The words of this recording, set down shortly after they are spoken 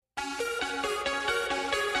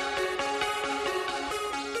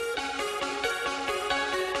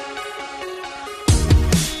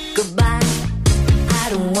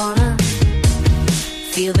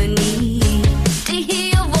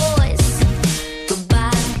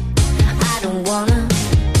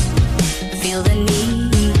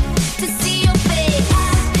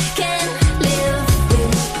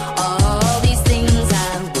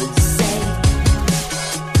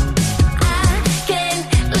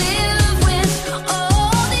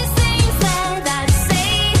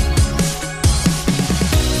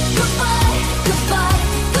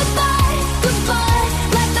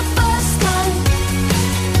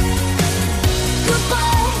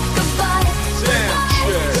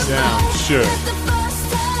Sure.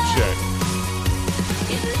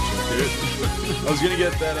 I was gonna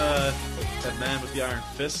get that Man with the Iron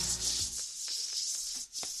Fists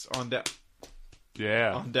on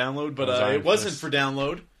download, but it wasn't for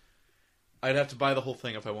download. I'd have to buy the whole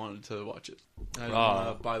thing if I wanted to watch it. I didn't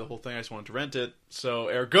want to buy the whole thing. I just wanted to rent it. So,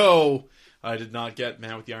 ergo, I did not get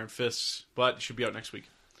Man with the Iron Fists, but it should be out next week.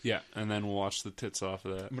 Yeah, and then we'll watch the tits off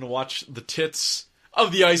of that. I'm going to watch The Tits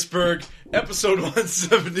of the Iceberg, episode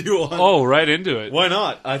 171. Oh, right into it. Why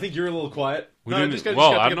not? I think you're a little quiet. We didn't check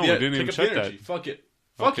that. Fuck it.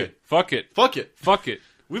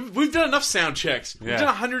 We've done enough sound checks. Yeah. We've done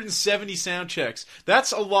 170 sound checks.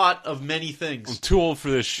 That's a lot of many things. I'm too old for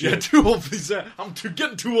this shit. Yeah, too old for these.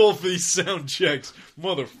 Getting too old for these sound checks,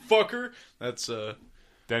 motherfucker. That's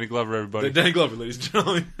Danny Glover, everybody. Danny Glover, ladies and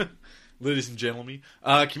gentlemen. Ladies and gentlemen.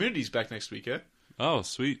 Community's back next week, eh? Oh,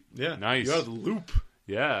 sweet. Yeah, nice. You're out of the loop.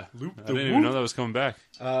 Yeah, I didn't even know that was coming back.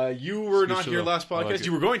 You were not here last podcast. Like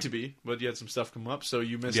you were going to be, but you had some stuff come up, so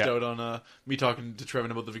you missed out on me talking to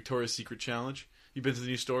Trevin about the Victoria's Secret Challenge. You been to the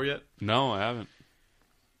new store yet? No, I haven't.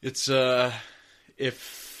 It's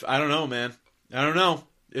if I don't know, man. I don't know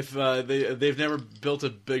if they've never built a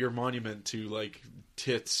bigger monument to like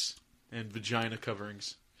tits and vagina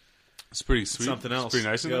coverings. It's pretty sweet. Something else. It's pretty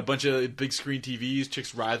nice. You got a bunch of big screen TVs,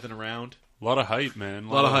 chicks writhing around. A lot of hype, man.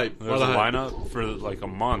 A lot of hype. There's a lineup for like a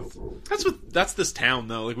month. That's this town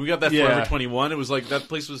though. Like we got that Forever 21. It was like that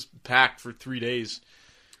place was packed for 3 days.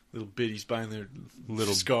 Little biddies buying their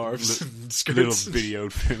little scarves, and skirts, little bitty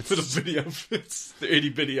outfits, little bitty outfits, the itty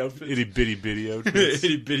bitty outfits, itty bitty outfits,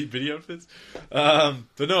 itty bitty outfits. But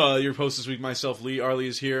no, your host this week, myself, Lee Arley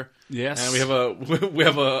is here. Yes, and we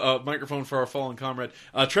have a microphone for our fallen comrade.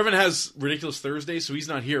 Trevin has Ridiculous Thursday, so he's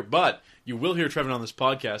not here, but you will hear Trevin on this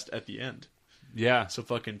podcast at the end. Yeah, so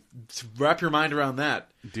fucking wrap your mind around that.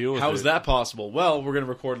 Deal with How it. is that possible? Well, we're gonna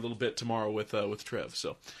record a little bit tomorrow with Trev,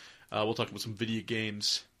 so. We'll talk about some video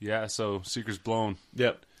games. Yeah, so Secret's blown.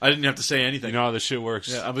 Yep. I didn't have to say anything. You know how this shit works.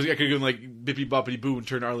 Yeah, I could have gone like bippy boppity boo and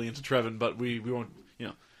turn Arlie into Trevin, but we won't, we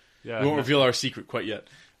won't reveal our secret quite yet.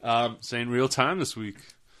 Saying real time this week.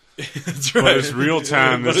 That's right. But it's real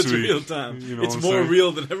time this week. Real time. You know it's more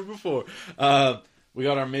real than ever before. We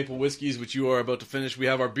got our maple whiskeys, which you are about to finish. We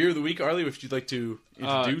have our beer of the week, Arlie, which you'd like to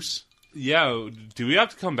introduce. Yeah, do we have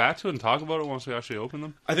to come back to it and talk about it once we actually open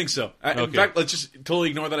them? I think so. In fact, let's just totally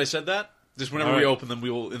ignore that I said that. Just whenever we open them,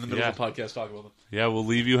 we will, in the middle of the podcast, talk about them. Yeah, we'll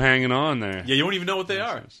leave you hanging on there. Yeah, you won't even know what they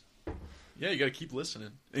are. Yeah, you got to keep listening.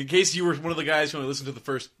 In case you were one of the guys who only listened to the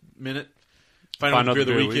first minute, find out what the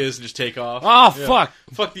beer of the week is and just take off. Oh, fuck.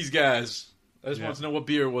 Fuck these guys. I just want to know what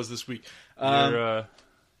beer it was this week. You're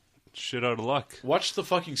shit out of luck. Watched the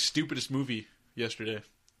fucking stupidest movie yesterday.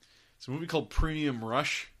 It's a movie called Premium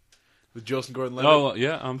Rush. With Joseph Gordon-Levitt. Oh,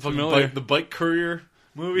 yeah, I'm familiar. The bike courier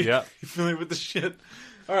movie. Yeah. You familiar with the shit?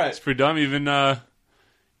 All right. It's pretty dumb.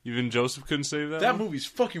 Even Joseph couldn't save that. That movie's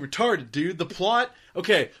fucking retarded, dude. The plot...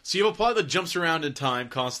 Okay, so you have a plot that jumps around in time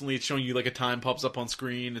constantly. It's showing you like a time pops up on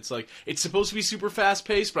screen. It's like... It's supposed to be super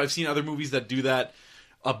fast-paced, but I've seen other movies that do that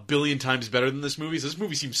a billion times better than this movie. So this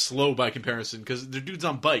movie seems slow by comparison because they're dudes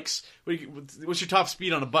on bikes. What's your top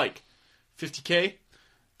speed on a bike? 50K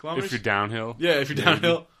kilometers? If you're downhill. Yeah, if you're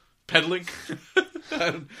downhill. Pedaling.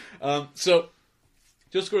 So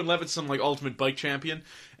Joseph Gordon-Levitt's some like ultimate bike champion,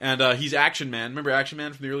 and he's Action Man. Remember Action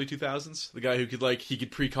Man from the early 2000s? The guy who could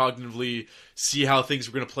precognitively see how things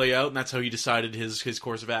were going to play out, and that's how he decided his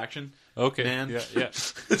course of action. Okay. Man. Yeah.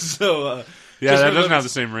 So that doesn't have the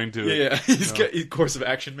same ring to it. Yeah. He's got course of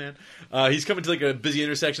action, man. He's coming to like a busy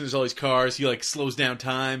intersection. There's all these cars. He like slows down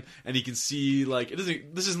time, and he can see like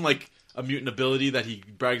this isn't like a mutant ability that he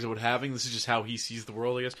brags about having. This is just how he sees the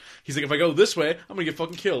world, I guess. He's like, if I go this way, I'm going to get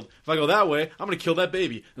fucking killed. If I go that way, I'm going to kill that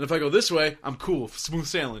baby. And if I go this way, I'm cool. Smooth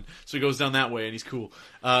sailing. So he goes down that way, and he's cool.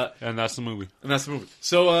 And that's the movie.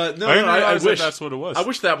 So, I wish that's what it was. I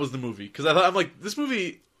wish that was the movie. Because I'm like, this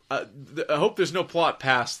movie... I hope there's no plot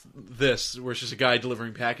past this, where it's just a guy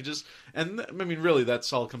delivering packages. And, I mean, really,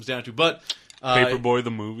 that's all it comes down to. But... Paperboy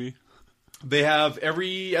the movie. They have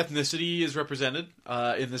every ethnicity is represented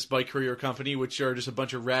in this bike courier company, which are just a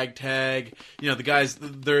bunch of ragtag. The guys,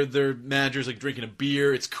 their managers like drinking a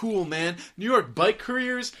beer. It's cool, man. New York bike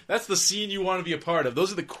couriers. That's the scene you want to be a part of.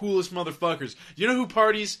 Those are the coolest motherfuckers. You know who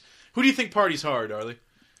parties? Who do you think parties hard, Arlie?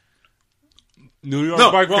 New York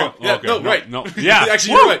No, Bike wrong. Courier. Yeah, Okay, no, right. No. Yeah.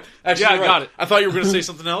 Actually, Woo! you're right. Actually, Yeah, you're I got right. it. I thought you were going to say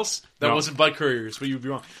something else that No. wasn't bike couriers, but you'd be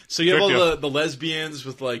wrong. So you have all Tricked the lesbians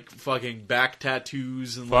with like fucking back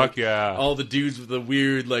tattoos and Fuck like yeah. all the dudes with the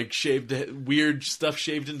weird like weird stuff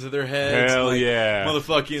shaved into their heads. Hell and, like, yeah.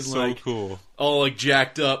 motherfucking So like cool. all like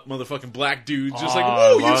jacked up motherfucking black dudes, just Oh, like, I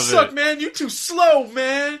whoa, you love suck, it. man. You too slow,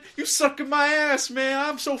 man. You sucking my ass, man.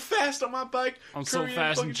 I'm so fast on my bike. I'm so Courier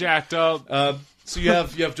fast fucking- and jacked up. So you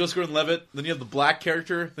have Joseph Gordon-Levitt, then you have the black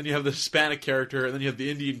character, then you have the Hispanic character, and then you have the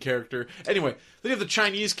Indian character. Anyway, then you have the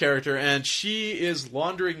Chinese character, and she is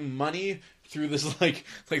laundering money through this like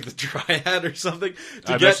the triad or something.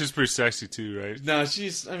 I bet she's pretty sexy too, right? No,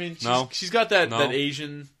 she's got that No.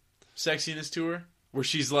 Asian sexiness to her, where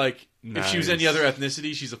she's like, if she was Nice. any other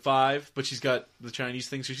ethnicity, she's a 5, but she's got the Chinese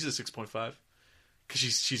thing, so she's a 6.5 because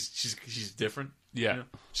she's different. Yeah. You know?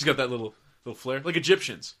 She's got that little flair, like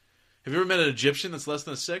Egyptians. Have you ever met an Egyptian that's less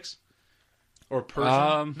than a 6? Or a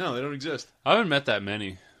Persian? No, they don't exist. I haven't met that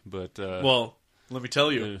many, but Well, let me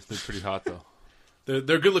tell you, they're pretty hot though.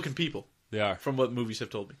 they're good-looking people, They are. from what movies have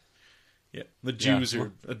told me. Yeah, the Yeah. Jews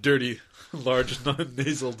are a dirty, large,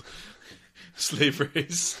 non-nasaled slave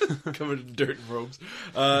race covered in dirt and robes.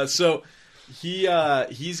 So he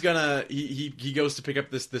goes to pick up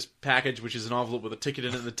this package, which is an envelope with a ticket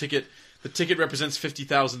in it. And the ticket represents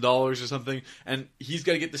 $50,000 or something, and he's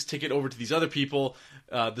got to get this ticket over to these other people.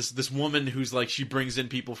 This woman who's like, she brings in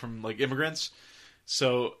people from like immigrants.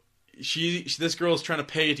 So this girl is trying to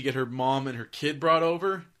pay to get her mom and her kid brought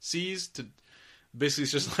overseas to. Basically,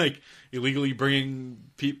 it's just like illegally bringing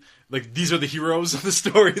people. Like, these are the heroes of the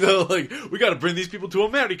story, though. Like, we got to bring these people to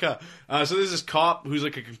America. So there's this cop who's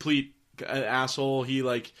like a complete asshole. He's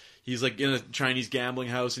like in a Chinese gambling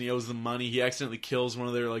house and he owes them money. He accidentally kills one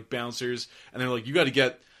of their like bouncers, and they're like, "You got to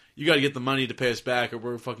get the money to pay us back, or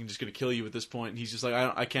we're fucking just gonna kill you at this point." And he's just like,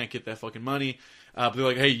 "I can't get that fucking money." But they're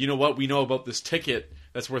like, "Hey, you know what? We know about this ticket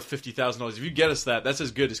that's worth $50,000. If you get us that, that's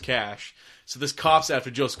as good as cash." So this cop's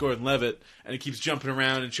after Joseph Gordon-Levitt, and it keeps jumping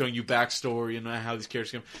around and showing you backstory and how these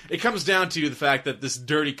characters come. It comes down to the fact that this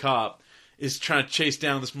dirty cop is trying to chase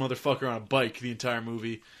down this motherfucker on a bike the entire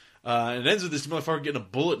movie, and it ends with this motherfucker getting a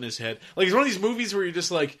bullet in his head. Like, it's one of these movies where you're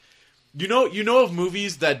just like, you know of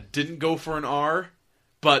movies that didn't go for an R,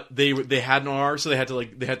 but they had an R, so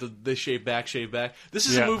they shave back. This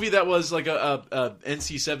is a movie that was like a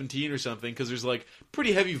NC-17 or something, because there's like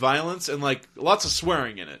pretty heavy violence and like lots of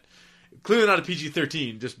swearing in it. Clearly not a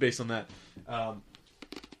PG-13, just based on that.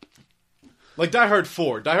 Like Die Hard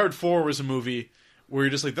 4. Die Hard 4 was a movie where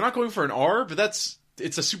you're just like, they're not going for an R, but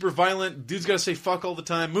it's a super violent, dude's got to say fuck all the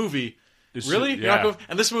time movie. Really? You're not going,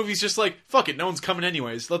 and this movie's just like, fuck it, no one's coming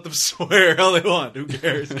anyways. Let them swear all they want. Who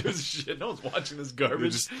cares? Who gives a shit? No one's watching this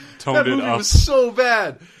garbage. Just toned That it movie up. was so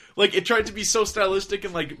bad. Like, it tried to be so stylistic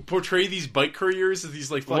and like portray these bike couriers as these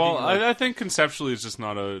like fucking. Well, like, I think conceptually it's just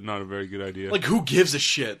not a very good idea. like, who gives a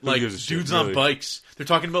shit? Like, gives a shit, dudes really? on bikes. They're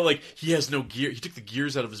talking about, like, he has no gear. He took the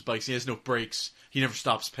gears out of his bikes. He has no brakes. He never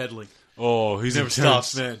stops pedaling. Oh, he's never intense.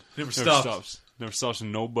 stops, man. Never Never stops. stops. Never stops to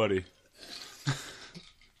nobody.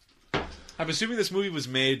 I'm assuming this movie was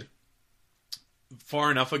made far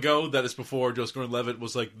enough ago that it's before Joseph Gordon-Levitt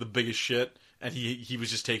was, like, the biggest shit, and he was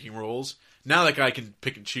just taking roles. Now that guy can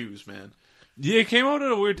pick and choose, man. Yeah, it came out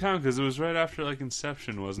at a weird time because it was right after like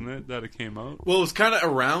Inception, wasn't it? That it came out. Well, it was kind of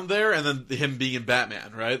around there, and then him being in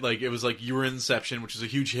Batman, right? Like, it was like, you were in Inception, which was a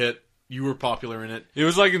huge hit. You were popular in it. It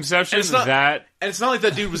was like Inception. And it's not- that And it's not like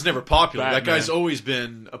that dude was never popular. That Batman. guy's always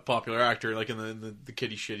been a popular actor, like in the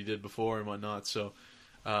kiddie shit he did before and whatnot. So,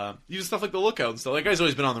 even stuff like The Lookout and stuff. That guy's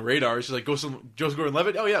always been on the radar. It's just like, Joseph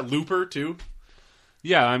Gordon-Levitt. Oh yeah, Looper too.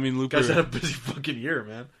 yeah, I mean, Looper. Guy's had a busy fucking year,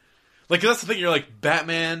 man. Like, that's the thing. You're like,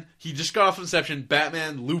 Batman. He just got off Inception.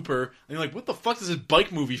 Batman, Looper, and you're like, what the fuck does this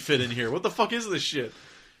bike movie fit in here? What the fuck is this shit?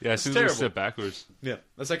 Yeah, as soon as we terrible. step backwards. Yeah,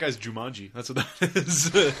 that's that guy's Jumanji. That's what that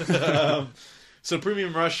is. So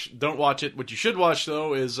Premium Rush, don't watch it. What you should watch,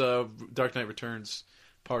 though, is Dark Knight Returns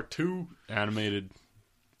Part 2. Animated.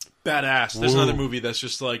 Badass. There's Whoa. another movie that's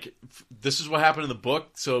just like, this is what happened in the book,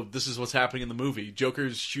 so this is what's happening in the movie.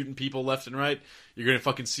 Joker's shooting people left and right. You're going to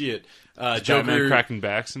fucking see it. Batman cracking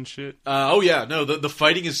backs and shit. Oh yeah, no, the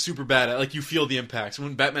fighting is super bad. Like, you feel the impacts.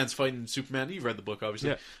 When Batman's fighting Superman, you've read the book,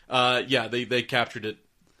 obviously. Yeah, they captured it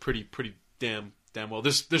pretty damn well.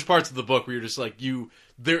 There's parts of the book where you're just like,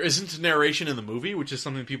 there isn't narration in the movie, which is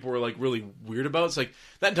something people were like really weird about. It's like,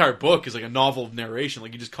 that entire book is like a novel of narration.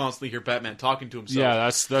 Like, you just constantly hear Batman talking to himself.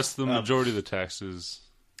 Yeah, that's the majority of the text is.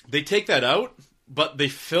 They take that out, but they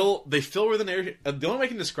fill where the narration. The only way I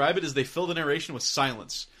can describe it is they fill the narration with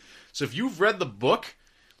silence. So if you've read the book,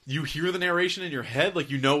 you hear the narration in your head, like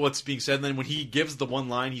you know what's being said, and then when he gives the one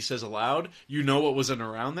line he says aloud, you know what was in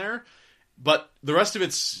around there. But the rest of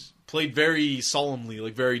it's played very solemnly,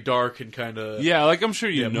 like very dark and kind of Yeah, like I'm sure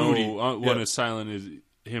you know moody. when Yeah. it's silent is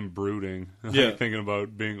him brooding, like, Yeah. thinking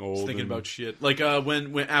about being old, thinking and- about shit. Like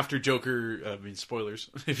when after Joker, I mean spoilers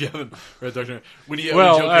if you haven't read Dark Knight. When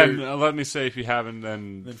Well, Joker, and let me say, if you haven't,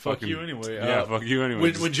 then fuck fucking, you anyway. Yeah, fuck you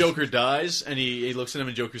anyway. When Joker dies and he looks at him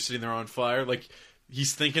and Joker's sitting there on fire, like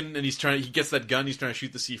he's thinking and he gets that gun, he's trying to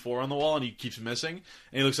shoot the C4 on the wall and he keeps missing.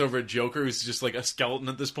 And he looks over at Joker, who's just like a skeleton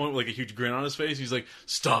at this point with like a huge grin on his face. He's like,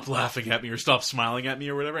 "Stop laughing at me," or "Stop smiling at me,"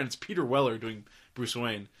 or whatever. And it's Peter Weller doing Bruce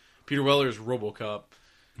Wayne. Peter Weller is RoboCop.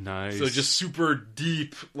 Nice. So just super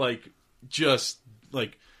deep, like just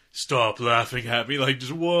like stop laughing at me, like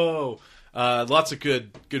just whoa. Lots of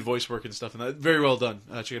good voice work and stuff, and that very well done.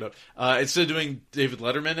 Check it out. Instead of doing David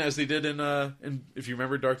Letterman as they did in if you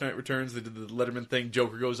remember Dark Knight Returns, they did the Letterman thing.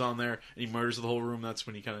 Joker goes on there and he murders the whole room. That's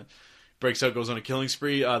when he kind of breaks out, goes on a killing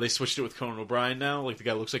spree. They switched it with Conan O'Brien now. Like the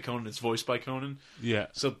guy looks like Conan, it's voiced by Conan. yeah,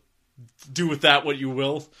 So do with that what you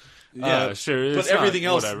will. yeah, sure. But it's everything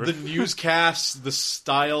not- else, whatever. the newscasts, the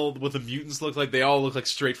style, what the mutants look like, they all look like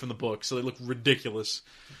straight from the book. So they look ridiculous,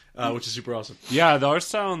 which is super awesome. Yeah, the art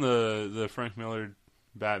style and the Frank Miller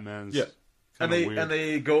Batman's Yeah. And weird.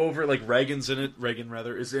 they go over like Reagan is in it.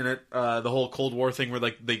 The whole Cold War thing where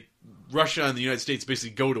like Russia and the United States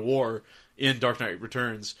basically go to war in Dark Knight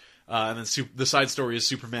Returns, and then the side story is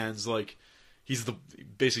Superman's like he's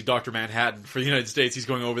basically Dr. Manhattan for the United States. He's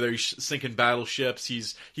going over there, he's sinking battleships. He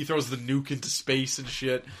throws the nuke into space and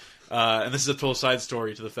shit. And this is a total side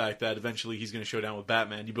story to the fact that eventually he's going to show down with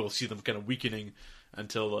Batman. You will see them kind of weakening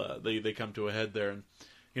until they come to a head there, and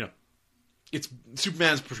you know. It's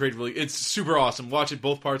Superman's portrayed really. It's super awesome. Watch it.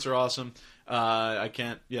 Both parts are awesome. I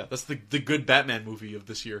can't. Yeah, that's the good Batman movie of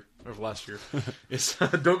this year or of last year. It's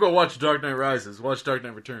don't go watch Dark Knight Rises. Watch Dark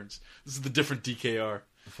Knight Returns. This is the different DKR.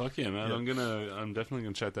 Fuck yeah, man! Yeah. I'm definitely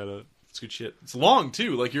gonna check that out. It's good shit. It's long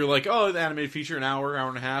too. Like you're like, oh, the animated feature an hour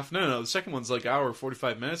and a half. No. The second one's like hour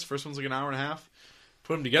 45 minutes. First one's like an hour and a half.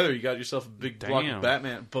 Put them together, you got yourself a big block of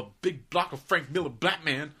Batman, but big block of Frank Miller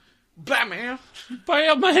Batman. Batman.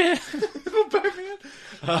 Batman. Batman.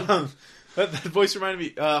 That voice reminded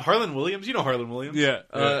me. Harlan Williams. You know Harlan Williams. Yeah.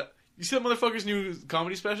 You see that motherfucker's new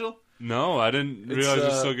comedy special? No, I didn't realize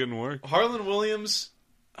it's still getting work. Harlan Williams.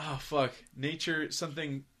 Oh fuck. Nature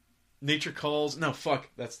calls. No fuck.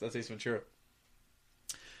 That's Ace Ventura.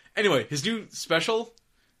 Anyway, his new special,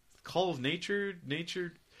 Call of Nature,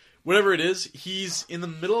 whatever it is. He's in the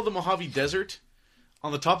middle of the Mojave Desert,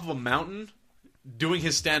 on the top of a mountain, doing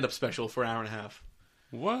his stand-up special for an hour and a half.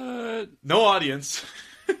 What? No audience.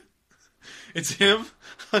 It's him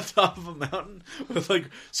on top of a mountain with like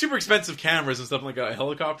super expensive cameras and stuff, like a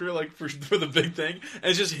helicopter, like for the big thing. And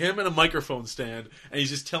it's just him and a microphone stand, and he's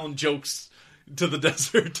just telling jokes to the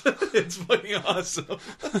desert. It's fucking awesome.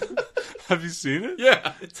 Have you seen it?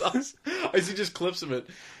 Yeah, it's awesome. I see just clips of it.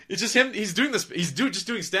 It's just him. He's doing this. Just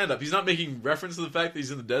doing stand up. He's not making reference to the fact that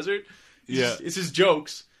he's in the desert. It's his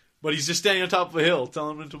jokes, but he's just standing on top of a hill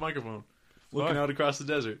telling them into a microphone, looking out across the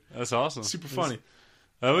desert. That's awesome. Super funny.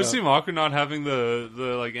 That would seem awkward not having the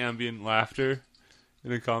like ambient laughter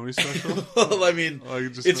in a comedy special. Well, I mean, Like,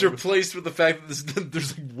 it's replaced with the fact that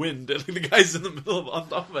there's like wind. Like the guy's in the middle of on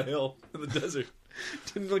top of a hill in the desert,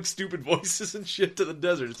 doing like stupid voices and shit to the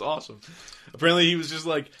desert. It's awesome. Apparently, he was just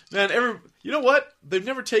like, man, you know what? They've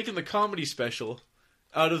never taken the comedy special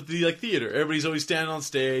out of the like theater. Everybody's always standing on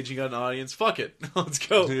stage. You got an audience. Fuck it, let's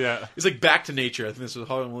go. Yeah. It's like Back to Nature. I think this was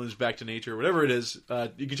Harlan Williams' Back to Nature, whatever it is.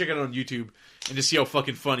 You can check it out on YouTube and just see how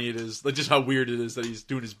fucking funny it is. Like just how weird it is that he's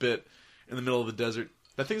doing his bit in the middle of the desert.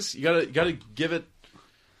 That thing's you gotta give it.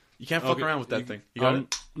 You can't fuck around with that thing. You got I'm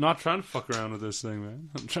not trying to fuck around with this thing, man.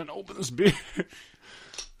 I'm trying to open this beer.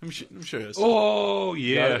 I'm sure it is. Oh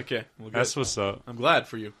You yeah, got it? Okay. Well, good. that's what's up. I'm glad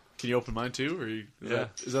for you. Can you open mine too, or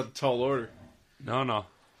is that a tall order? No,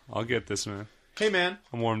 I'll get this, man. Hey man,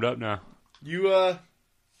 I'm warmed up now. you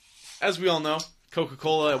as we all know,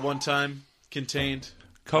 Coca-Cola at one time contained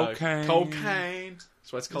Cocaine. cocaine.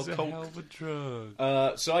 That's why it's called It's a Coke. hell of a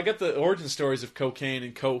drug. So I got the origin stories of cocaine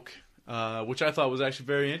and Coke, which I thought was actually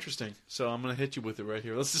very interesting. So I'm going to hit you with it right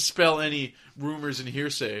here. Let's dispel any rumors and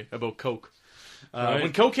hearsay about Coke. Right.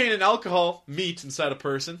 When cocaine and alcohol meet inside a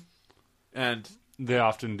person, and They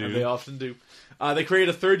often do. they often do, they create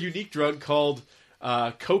a third unique drug called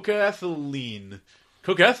cocaethylene.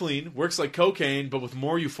 Cocaethylene works like cocaine, but with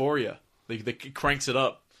more euphoria. It cranks it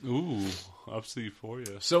up. Ooh, ups the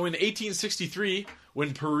euphoria. So in 1863,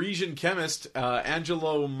 when Parisian chemist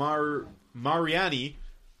Angelo Mariani,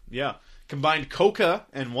 combined coca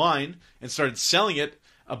and wine and started selling it,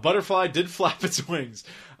 A butterfly did flap its wings.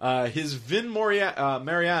 His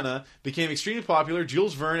Mariana became extremely popular.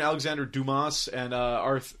 Jules Verne, Alexander Dumas, and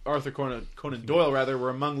Arthur Conan Doyle were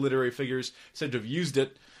among literary figures said to have used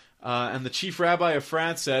it. And the chief rabbi of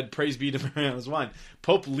France said, "Praise be to Mariana's wine."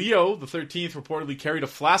 Pope Leo the 13th reportedly carried a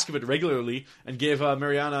flask of it regularly and gave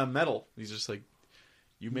Mariana a medal. He's just like,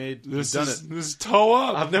 you've done it. This is toe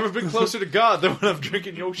up. I've never been closer to God than when I'm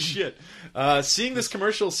drinking your shit. Seeing this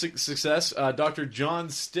commercial success, Dr. John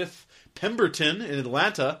Stith Pemberton in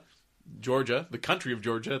Atlanta, Georgia, the country of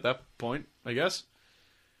Georgia at that point, I guess.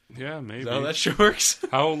 Yeah, maybe. Is that how that shit works?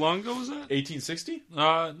 How long ago was that? 1860?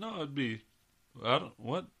 No, it'd be...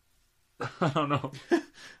 What? I don't know.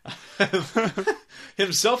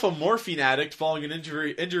 Himself a morphine addict following an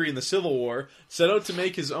injury in the Civil War, set out to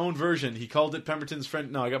make his own version. He called it Pemberton's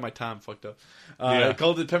French... No, I got my time fucked up. He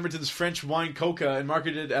called it Pemberton's French wine coca and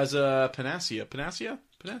marketed it as a panacea. Panacea?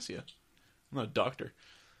 Panacea. I'm not a doctor.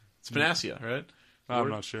 It's panacea, right? I'm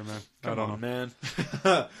not sure, man. Come on, man.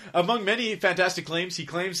 Among many fantastic claims, he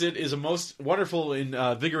claims it is a most wonderful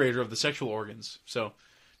invigorator of the sexual organs. So,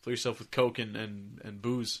 fill yourself with coke and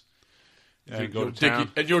booze. Yeah, go to town.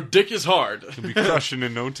 And your dick is hard. You'll be crushing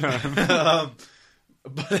in no time.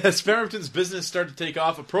 But as Pemberton's business started to take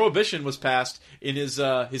off, a prohibition was passed in his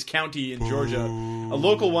county in Georgia. A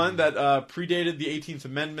local one that predated the 18th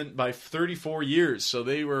Amendment by 34 years. So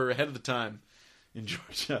they were ahead of the time in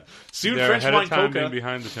Georgia. Soon They're French ahead wine of time coca... and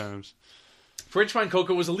behind the times. French wine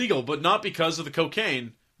coca was illegal, but not because of the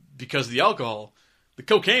cocaine, because of the alcohol. The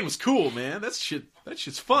cocaine was cool, man. That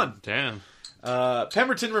shit's fun. Damn.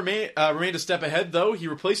 Pemberton remained a step ahead, though. He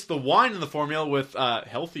replaced the wine in the formula with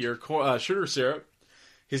healthier sugar syrup.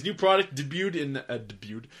 His new product debuted in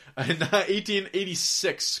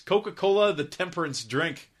 1886. Coca-Cola, the temperance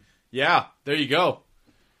drink. Yeah, there you go.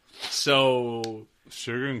 So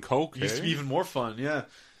sugar and coke used to be even more fun. Yeah.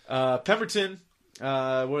 Pemberton.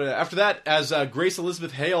 After that, as Grace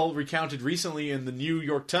Elizabeth Hale recounted recently in the New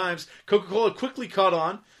York Times, Coca-Cola quickly caught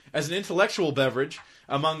on as an intellectual beverage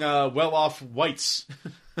among well-off whites.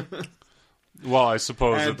 Well, I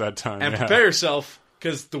suppose at that time. And prepare yourself,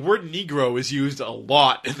 because the word Negro is used a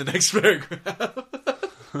lot in the next paragraph.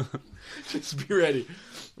 Just be ready.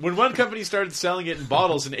 When one company started selling it in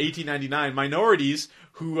bottles in 1899, minorities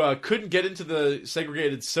who couldn't get into the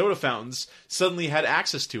segregated soda fountains suddenly had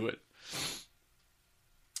access to it.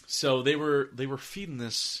 So they were feeding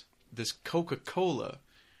this Coca-Cola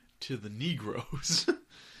to the Negroes.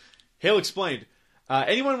 Hale explained,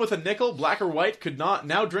 anyone with a nickel, black or white, could not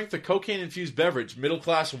now drink the cocaine-infused beverage.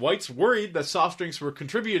 Middle-class whites worried that soft drinks were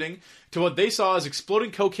contributing to what they saw as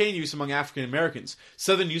exploding cocaine use among African Americans.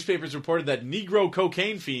 Southern newspapers reported that Negro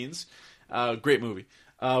cocaine fiends, great movie,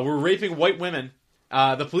 were raping white women.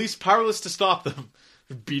 The police powerless to stop them.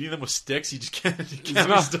 Beating them with sticks, you just can't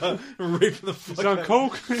stop raping the fuck. He's on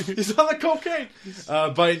coke. He's on the cocaine.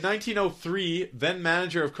 By 1903, then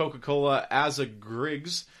manager of Coca-Cola, Asa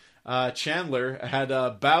Griggs Chandler, had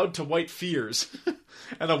bowed to white fears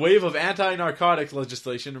and a wave of anti-narcotic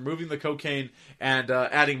legislation, removing the cocaine and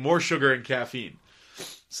adding more sugar and caffeine.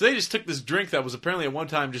 So they just took this drink that was apparently at one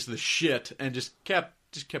time just the shit and just kept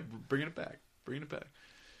bringing it back.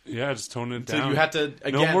 Yeah, just tone it Until down. you had to,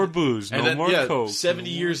 again, no more booze, no more coke. 70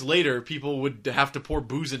 years later, people would have to pour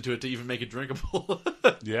booze into it to even make it drinkable.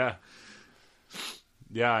 Yeah.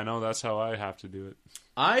 Yeah, I know. That's how I have to do it.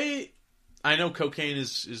 I know cocaine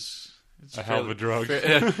is it's a hell of a drug.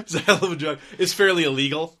 It's a hell of a drug. It's fairly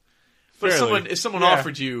illegal. But if someone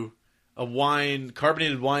offered you a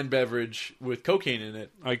carbonated wine beverage with cocaine in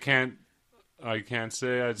it, I can't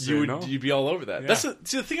say I'd say no. You'd be all over that. Yeah.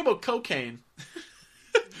 See, the thing about cocaine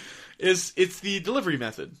is it's the delivery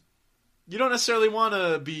method. You don't necessarily want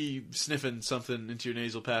to be sniffing something into your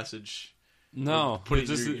nasal passage. No, put it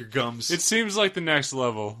in your gums. It seems like the next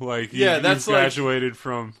level. Like that's you've graduated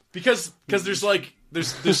from because there's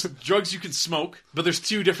drugs you can smoke, but there's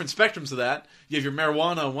two different spectrums of that. You have your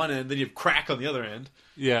marijuana on one end, then you have crack on the other end.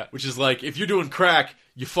 Yeah, which is like if you're doing crack,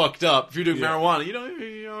 you fucked up. If you're doing marijuana,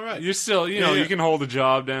 you're all right. You're still you can hold a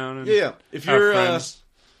job down. And If you're friends.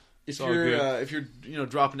 If you're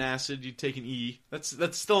dropping acid, you take an E.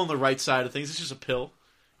 That's still on the right side of things. It's just a pill.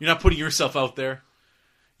 You're not putting yourself out there.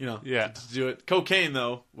 To do it. Cocaine,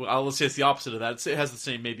 though, let's say it's the opposite of that. It has the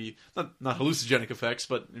same, maybe not hallucinogenic effects,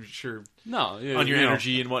 but sure, on your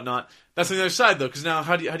energy and whatnot. That's on the other side, though, because now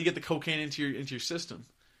how do you get the cocaine into your system?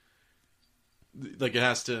 Like it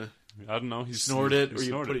has to. I don't know. Snort it, or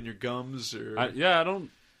you put it in your gums, or I don't.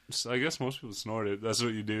 I guess most people snort it. That's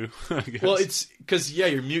what you do. I guess. Well, it's because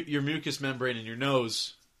your mucous membrane in your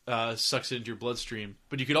nose sucks it into your bloodstream,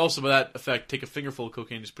 but you could also, by that effect, take a fingerful of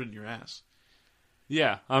cocaine and just put it in your ass.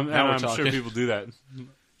 Yeah, and Now we're I'm sure talking. people do that.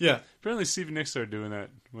 Yeah. Apparently, Stevie Nicks started doing that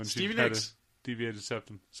when Stevie she had Nicks. a deviated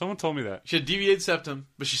septum. Someone told me that. She had deviated septum,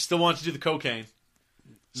 but she still wanted to do the cocaine.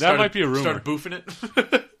 That might be a rumor. Started boofing it.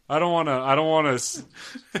 I don't want to.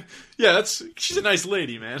 Yeah, she's a nice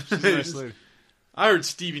lady, man. Nice lady. I heard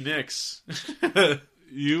Stevie Nicks.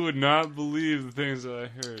 You would not believe the things that I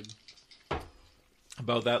heard.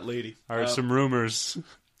 About that lady. I heard some rumors.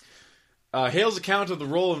 Hale's account of the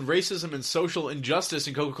role in racism and social injustice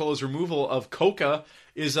in Coca-Cola's removal of coca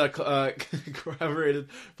is corroborated,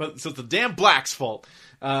 but so it's the damn blacks' fault.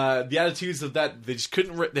 The attitudes of that they just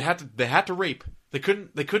couldn't. They had to rape. They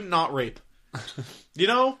couldn't not rape. You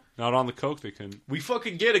know, Not on the coke, they couldn't. we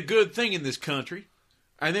fucking get a good thing in this country,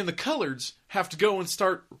 and then the coloreds have to go and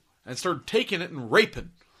start taking it and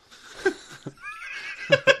raping.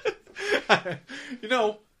 You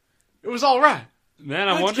know, it was all right. Man,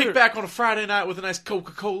 I I wonder. Kick wonder. back on a Friday night with a nice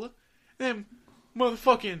Coca-Cola. Then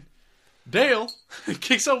motherfucking Dale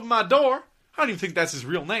kicks open my door. I don't even think that's his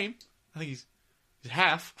real name. I think he's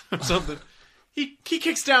half or something. He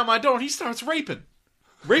kicks down my door and he starts raping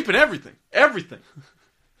everything.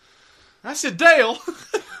 I said, Dale,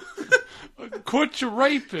 Quit your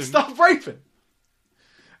raping. stop raping.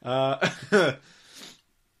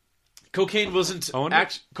 Cocaine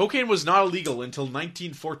cocaine was not illegal until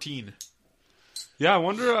 1914. Yeah, I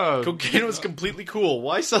wonder. Cocaine was completely cool.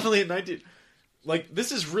 Why suddenly in 19... Like,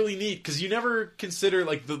 this is really neat, because you never consider,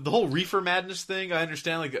 like, the whole reefer madness thing. I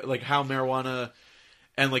understand, like how marijuana...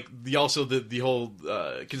 And, like, the whole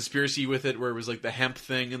conspiracy with it, where it was, like, the hemp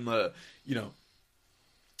thing and the, you know...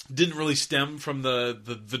 Didn't really stem from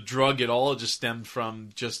the drug at all. It just stemmed from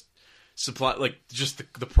just supply... Like, just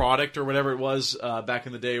the product or whatever it was back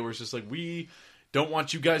in the day, where it's just like, we... don't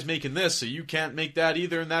want you guys making this, so you can't make that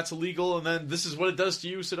either, and that's illegal, and then this is what it does to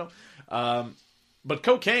you, so don't... but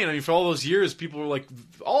cocaine, I mean, for all those years, people were like,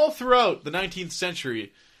 all throughout the 19th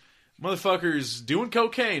century, motherfuckers doing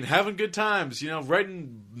cocaine, having good times, you know,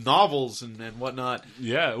 writing novels and whatnot.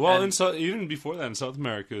 Yeah, well, even before that, in South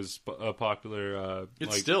America is a popular...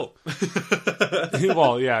 It's still.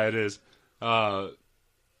 Well, yeah, it is. No,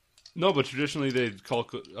 but traditionally they'd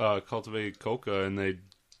cultivate coca, and they'd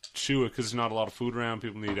chew it because there's not a lot of food around.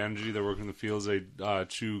 People need energy. They're working in the fields. They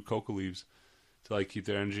chew coca leaves to like keep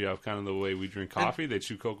their energy up. Kind of the way we drink coffee. They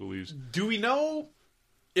chew coca leaves. Do we know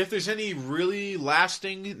if there's any really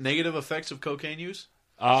lasting negative effects of cocaine use?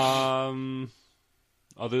 Other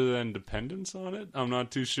than dependence on it, I'm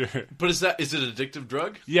not too sure. But is it an addictive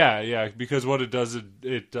drug? Yeah, because what it does,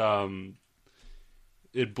 it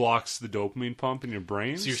blocks the dopamine pump in your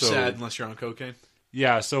brain. So you're sad unless you're on cocaine?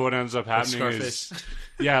 Yeah, so what ends up happening Scarface. is,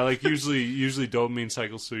 yeah, like usually dopamine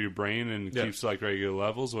cycles through your brain and keeps like regular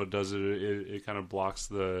levels. What it does, it kind of blocks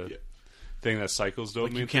the thing that cycles dopamine.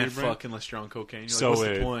 Like you through can't your brain. fuck unless you're on cocaine. You're So like,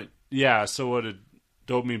 what's the point? Yeah, so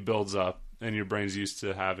dopamine builds up, and your brain's used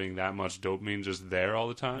to having that much dopamine just there all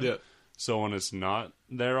the time. Yeah. So when it's not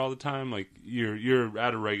there all the time, like you're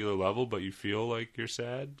at a regular level, but you feel like you're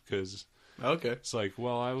sad because Okay. it's like,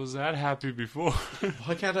 well, I was that happy before.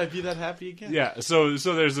 Why can't I be that happy again? Yeah. So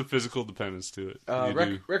there's a physical dependence to it.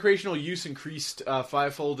 Recreational use increased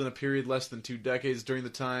fivefold in a period less than 2 decades. During the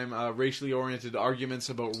time, racially oriented arguments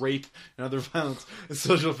about rape and other violence and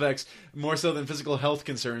social effects, more so than physical health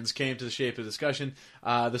concerns, came to shape the discussion.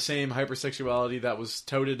 The same hypersexuality that was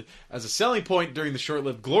touted as a selling point during the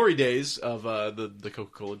short-lived glory days of the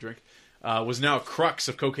Coca-Cola drink was now a crux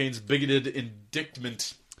of cocaine's bigoted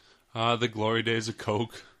indictment. The glory days of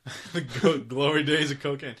Coke. The glory days of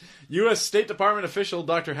cocaine. U.S. State Department official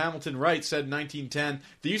Dr. Hamilton Wright said in 1910,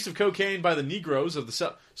 the use of cocaine by the Negroes of the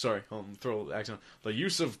South... Sorry, throw the accent. The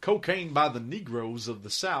use of cocaine by the Negroes of the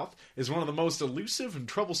South is one of the most elusive and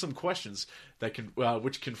troublesome questions that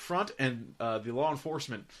which confront the law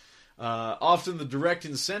enforcement. Often the direct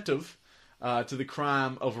incentive to the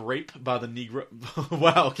crime of rape by the Negro...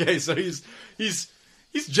 Wow, okay, so he's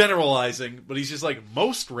generalizing, but he's just like,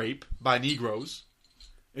 most rape by Negroes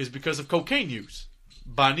is because of cocaine use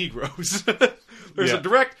by Negroes. There's a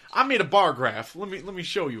direct... I made a bar graph. Let me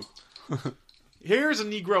show you. Here's a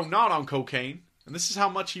Negro not on cocaine, and this is how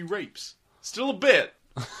much he rapes. Still a bit,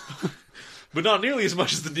 but not nearly as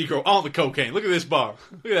much as the Negro on the cocaine. Look at this bar.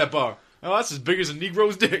 Look at that bar. Oh, that's as big as a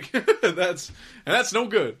Negro's dick. that's no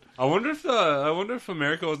good. I wonder if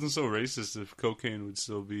America wasn't so racist, if cocaine would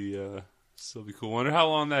still be cool. I wonder how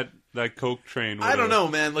long that Coke train would I don't know,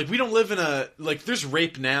 man. Like, we don't live in there's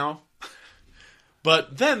rape now.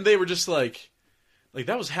 But then they were just like,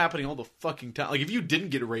 that was happening all the fucking time. Like, if you didn't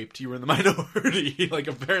get raped, you were in the minority. Like,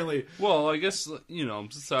 apparently. Well, I guess,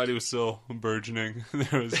 society was still burgeoning.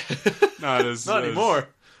 There was not as... Not anymore.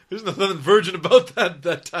 There's nothing virgin about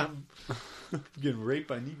that time. Getting raped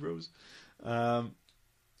by Negroes. The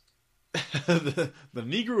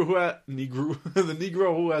Negro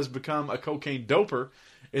who has become a cocaine doper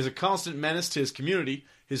is a constant menace to his community.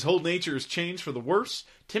 His whole nature is changed for the worse.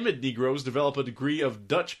 Timid Negroes develop a degree of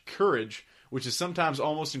Dutch courage, which is sometimes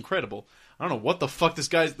almost incredible. I don't know what the fuck this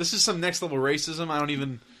guy's... This is some next level racism. I don't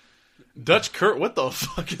even... Dutch what the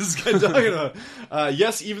fuck is this guy talking about?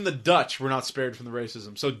 Yes, even the Dutch were not spared from the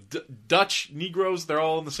racism. So Dutch Negroes, they're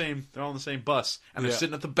all in the same bus, and they're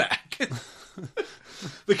sitting at the back.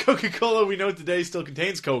 The Coca-Cola we know today still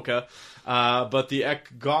contains coca, but the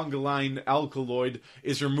ecgongaline alkaloid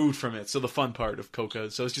is removed from it. So the fun part of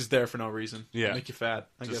coca, so it's just there for no reason. Yeah, make you fat.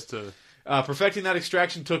 I guess. To... Perfecting that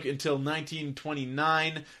extraction took until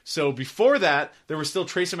 1929. So before that, there were still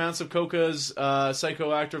trace amounts of coca's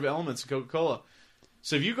psychoactive elements in Coca-Cola.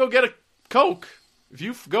 So if you go get a Coke, if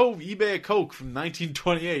you go eBay a Coke from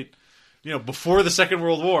 1928, before the Second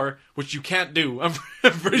World War, which you can't do, I'm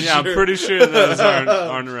pretty sure. I'm pretty sure those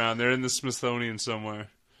aren't around. They're in the Smithsonian somewhere.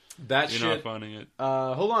 That You're not finding it.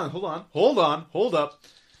 Hold up.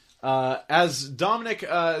 As Dominic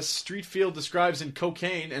Streetfield describes in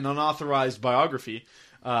Cocaine, an unauthorized biography,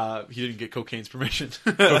 he didn't get Cocaine's permission.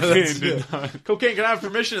 Cocaine, Cocaine can I have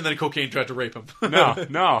permission, and then Cocaine tried to rape him.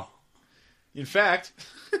 No. In fact,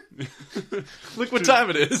 look what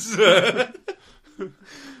time it is.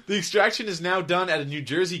 The extraction is now done at a New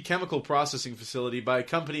Jersey chemical processing facility by a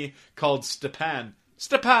company called Stepan.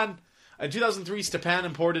 In 2003, Stepan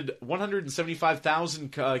imported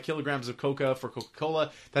 175,000 kilograms of coca for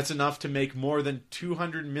Coca-Cola. That's enough to make more than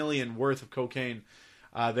 200 million worth of cocaine.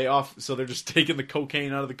 So they're just taking the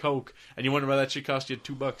cocaine out of the Coke, and you wonder why that shit cost you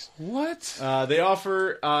 $2. What?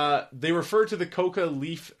 They refer to the coca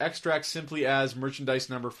leaf extract simply as merchandise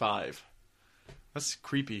number 5. That's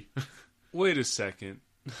creepy. Wait a second.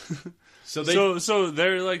 So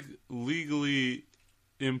they're like legally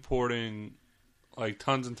importing like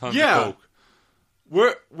tons and tons of coke.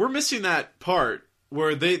 We're missing that part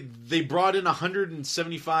where they brought in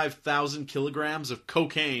 175,000 kilograms of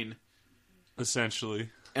cocaine, essentially,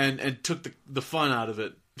 and took the fun out of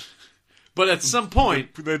it. But at some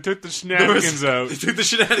point, they took the shenanigans out. They took the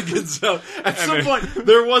shenanigans out. At some point,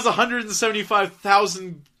 there was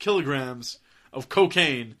 175,000 kilograms of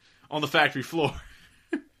cocaine on the factory floor.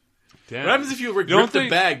 Damn. What happens if you ripped the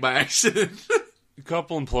bag by accident? A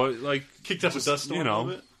couple employees kicked up a dust storm a little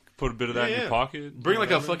bit. Put a bit of that in your pocket. Bring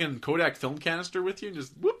like a fucking Kodak film canister with you and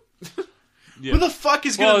just whoop. Who the fuck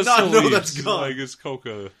is gonna not know that's gone? Like it's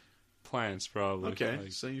coca plants, probably. Okay,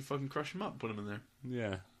 so you fucking crush them up, put them in there.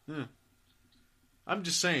 Yeah. I'm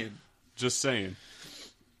just saying.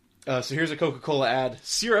 So here's a Coca-Cola ad.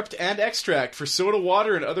 Syruped and extract for soda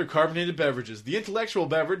water and other carbonated beverages. The intellectual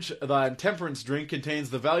beverage, the temperance drink,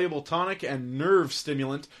 contains the valuable tonic and nerve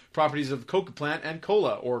stimulant properties of coca plant and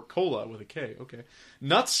cola, or cola with a K. Okay.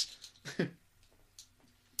 Nuts.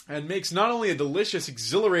 And makes not only a delicious,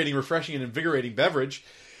 exhilarating, refreshing, and invigorating beverage,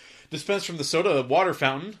 dispensed from the soda water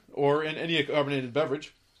fountain, or in any carbonated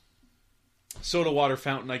beverage. Soda water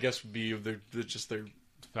fountain, I guess, would be their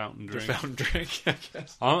fountain drink. Their fountain drink, I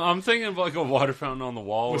guess. I'm thinking of like a water fountain on the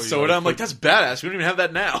wall with soda. I'm like, that's badass. We don't even have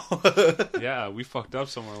that now. Yeah, we fucked up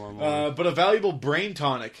somewhere along the way. But a valuable brain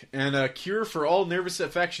tonic and a cure for all nervous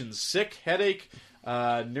affections: sick, headache,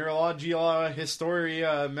 neurologia,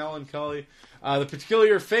 hysteria, melancholy. The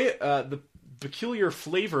peculiar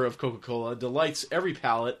flavor of Coca-Cola delights every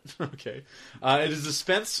palate. Okay, it is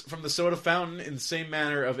dispensed from the soda fountain in the same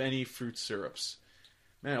manner of any fruit syrups.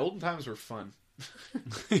 Man, olden times were fun.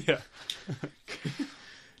 Yeah.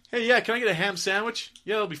 Hey, can I get a ham sandwich?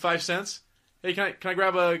 Yeah, it'll be 5 cents. Hey, can I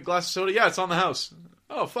grab a glass of soda? Yeah, it's on the house.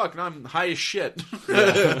 Oh, fuck, now I'm high as shit.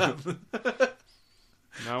 Yeah.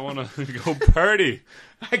 Now I want to go party.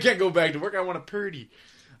 I can't go back to work. I want to party.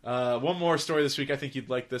 One more story this week. I think you'd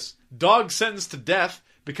like this. Dog sentenced to death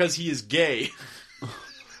because he is gay.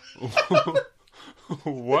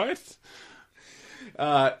 What?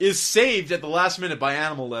 Is saved at the last minute by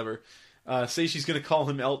animal lover. Say she's going to call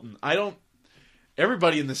him Elton.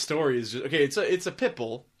 Everybody in this story is just... Okay, it's a pit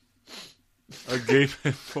bull. A gay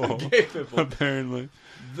pit bull. Gay pit bull. Apparently.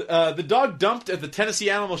 The dog dumped at the Tennessee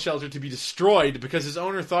Animal Shelter to be destroyed because his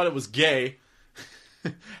owner thought it was gay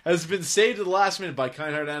has been saved at the last minute by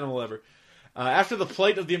kind-hearted animal lover. After the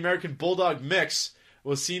plight of the American Bulldog mix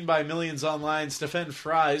was seen by millions online, Stephen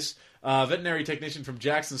Fries, veterinary technician from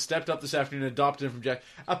Jackson, stepped up this afternoon and adopted him from Jackson.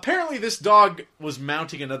 Apparently this dog was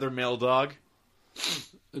mounting another male dog.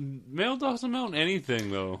 Male dogs don't mount anything,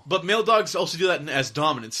 though. But male dogs also do that as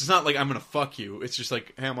dominance. It's not like, I'm going to fuck you. It's just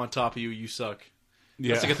like, hey, I'm on top of you, you suck.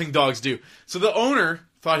 Yeah. That's like a thing dogs do. So the owner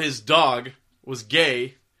thought his dog was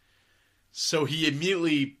gay, so he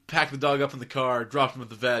immediately packed the dog up in the car, dropped him at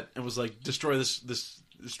the vet, and was like, destroy this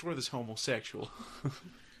homosexual.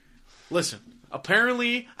 Listen,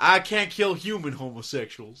 apparently I can't kill human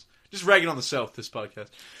homosexuals. Just ragging on the South, this podcast.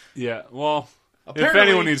 Yeah, well, Apparently, if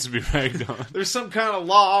anyone needs to be ragged on. There's some kind of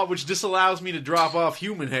law which disallows me to drop off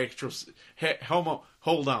human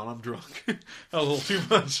Hold on, I'm drunk. A little too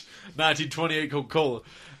much 1928 Coca-Cola.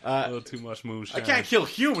 A little too much moonshine. I can't kill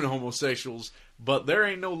human homosexuals, but there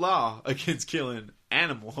ain't no law against killing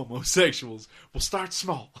animal homosexuals. We'll start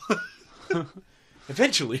small.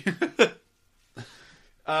 Eventually.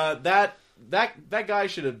 That guy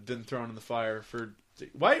should have been thrown in the fire for...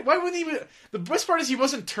 Why wouldn't he... The best part is he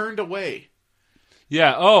wasn't turned away.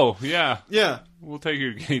 Yeah, oh, yeah. Yeah. We'll take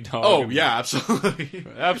your gay dog. Oh, yeah, absolutely.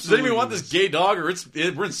 Absolutely. Does anyone want this gay dog, or we're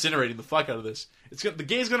incinerating the fuck out of this? The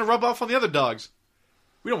gay's gonna rub off on the other dogs.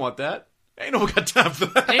 We don't want that. Ain't nobody got time for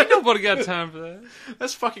that. Ain't nobody got time for that.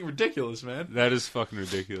 That's fucking ridiculous, man. That is fucking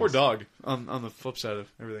ridiculous. Poor dog, on the flip side of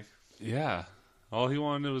everything. Yeah. All he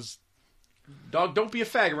wanted was... Dog, don't be a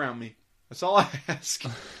fag around me. That's all I ask.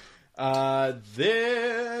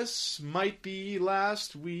 This might be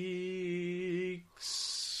last week's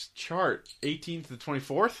chart. 18th to the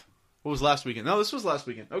 24th? What was last weekend? No, this was last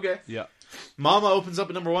weekend. Okay. Yeah. Mama opens up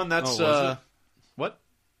at number 1. That's, was it? What?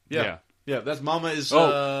 Yeah. Yeah, that's Mama is,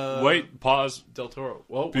 wait, pause. Del Toro.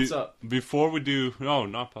 Whoa, what's up? Before we do... No,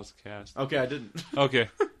 not pause the cast. Okay, I didn't. Okay.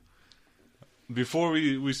 Before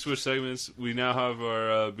we switch segments, we now have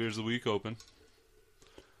our Beers of the Week open.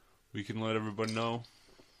 We can let everybody know.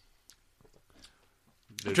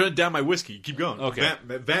 I'm trying to down my whiskey. Keep going. Okay.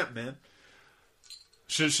 Vamp, man.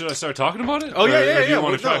 Should I start talking about it? Oh, yeah. Or do you Well,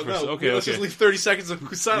 want to try first? no. Okay, Let's just leave 30 seconds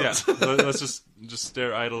of silence. Yeah, let's just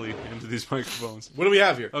stare idly into these microphones. What do we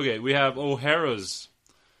have here? Okay, we have O'Hara's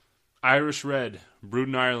Irish Red, brewed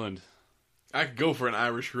in Ireland. I could go for an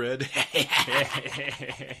Irish Red.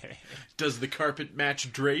 Does the carpet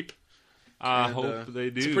match drape? I hope they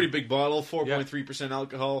do. It's a pretty big bottle, 4.3%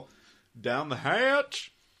 alcohol. Down the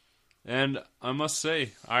hatch. And I must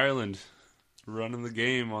say, Ireland running the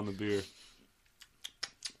game on the beer.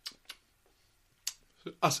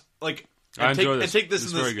 I enjoy this. And take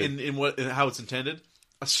this, in how it's intended.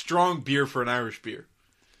 A strong beer for an Irish beer.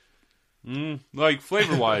 Like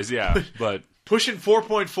flavor wise, yeah, but pushing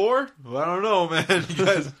 4.4. Well, I don't know, man. You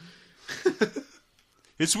guys.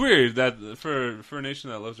 It's weird that for a nation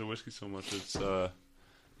that loves their whiskey so much, it's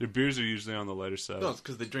their beers are usually on the lighter side. No, it's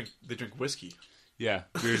because they drink whiskey. Yeah,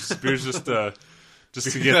 beers just to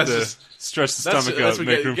get stretch the stomach out,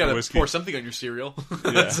 make room for whiskey. Pour something on your cereal.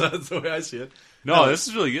 That's the way I see it. No, this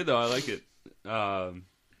is really good though. I like it.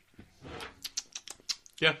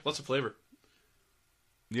 Yeah, lots of flavor.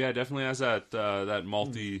 Yeah, it definitely has that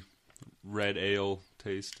malty red ale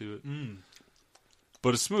taste to it.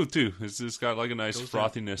 But it's smooth too. It's got like a nice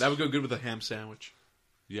frothiness. That would go good with a ham sandwich.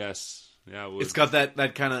 Yes, yeah, it would. It's got that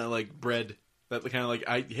kind of like bread. That kind of like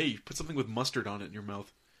hey, put something with mustard on it in your mouth.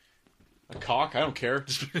 A cock? I don't care.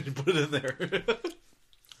 Just put it in there.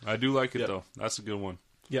 I do like it though. That's a good one.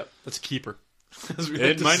 Yep, that's a keeper.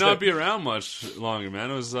 It might not be around much longer,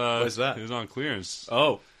 man. It was. What is that? It was on clearance.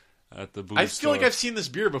 Oh, at the booze I store. feel like I've seen this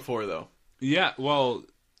beer before, though. Yeah, well,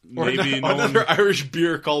 or maybe another Irish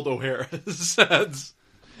beer called O'Hara's.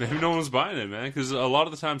 Maybe no one's buying it, man. Because a lot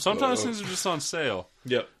of the time, sometimes things are just on sale.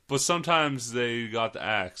 Yep. But sometimes they got the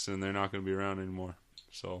axe and they're not going to be around anymore.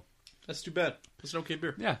 So that's too bad. It's an okay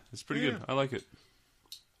beer. Yeah, it's pretty good. I like it.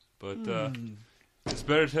 But it's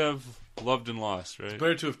better to have loved and lost, right? It's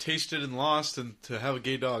better to have tasted and lost than to have a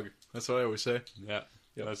gay dog. That's what I always say. Yeah.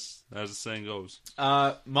 Yep. That's as the saying goes.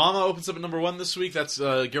 Mama opens up at number 1 this week. That's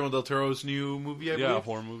Guillermo del Toro's new movie, I believe. Yeah, a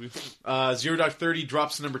horror movie. 0 Dark 30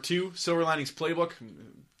 drops to number 2. Silver Linings Playbook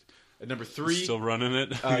at number 3. Still running it.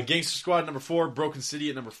 Gangster Squad at number 4. Broken City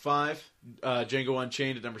at number 5. Django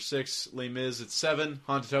Unchained at number 6. Les Mis at 7.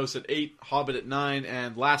 Haunted House at 8. Hobbit at 9.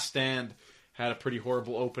 And Last Stand had a pretty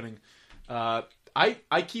horrible opening. I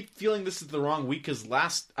keep feeling this is the wrong week because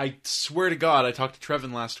I swear to God, I talked to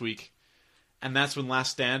Trevin last week. And that's when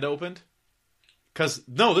Last Stand opened.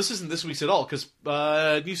 No, this isn't this week's at all, because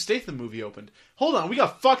new Statham movie opened. Hold on, we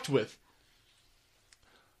got fucked with.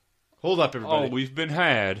 Hold up, everybody. Oh, we've been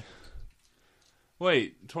had.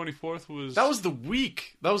 Wait, 24th was... That was the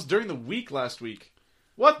week. That was during the week last week.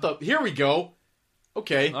 What the... Here we go.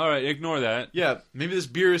 Okay. All right, ignore that. Yeah, maybe this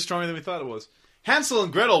beer is stronger than we thought it was. Hansel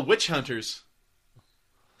and Gretel, Witch Hunters.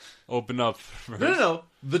 Open up first. No.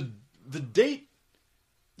 The date...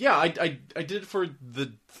 Yeah, I did it for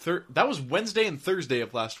the that was Wednesday and Thursday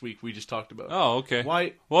of last week. We just talked about. Oh, okay.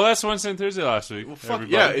 Why? Well, that's Wednesday and Thursday last week. Well, fuck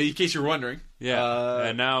everybody. yeah! In case you're wondering. Yeah.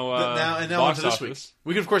 And now now box onto this office. week.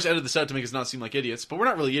 We can of course edit this out to make us not seem like idiots, but we're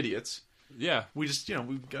not really idiots. Yeah. We just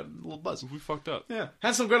we got a little buzz. We fucked up. Yeah.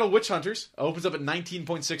 Hansel and Gretel Witch Hunters opens up at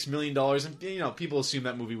 $19.6 million, and people assume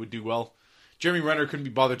that movie would do well. Jeremy Renner couldn't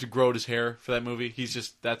be bothered to grow out his hair for that movie.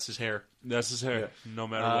 That's his hair. That's his hair. Yeah. No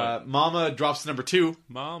matter what. Mama drops to number 2.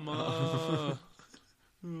 Mama.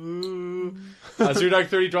 Zero Dark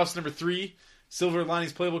 30 drops to number 3. Silver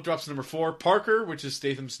Linings Playbook drops to number 4. Parker, which is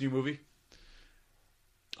Statham's new movie.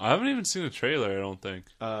 I haven't even seen the trailer, I don't think.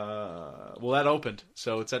 Well, that opened,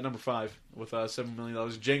 so it's at number 5 with $7 million.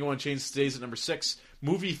 Django Unchained stays at number 6.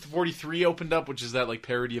 Movie 43 opened up, which is that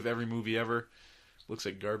parody of every movie ever. Looks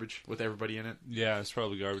like garbage with everybody in it. Yeah, it's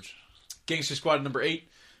probably garbage. Gangster Squad at number 8.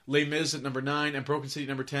 Les Mis at number 9. And Broken City at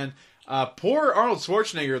number 10. Poor Arnold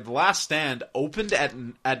Schwarzenegger, The Last Stand, opened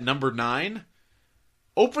at number 9.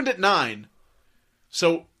 Opened at 9.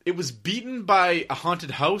 So it was beaten by A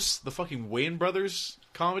Haunted House, the fucking Wayans Brothers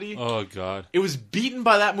comedy. Oh, God. It was beaten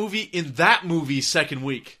by that movie in that movie's second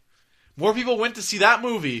week. More people went to see that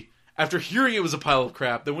movie after hearing it was a pile of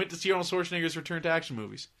crap than went to see Arnold Schwarzenegger's return to action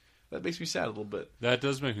movies. That makes me sad a little bit. That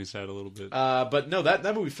does make me sad a little bit. But no,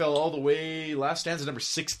 that movie fell all the way. Last Stand's at number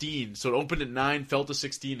 16. So it opened at 9, fell to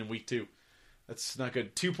 16 in week 2. That's not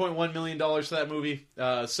good. $2.1 million for that movie.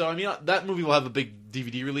 So, I mean, that movie will have a big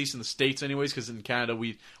DVD release in the States anyways, because in Canada,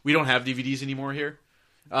 we don't have DVDs anymore here.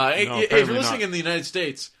 If you're listening in the United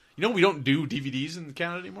States, we don't do DVDs in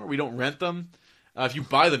Canada anymore. We don't rent them. If you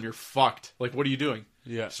buy them, you're fucked. Like, what are you doing?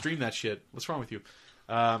 Yeah. Stream that shit. What's wrong with you?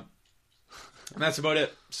 And that's about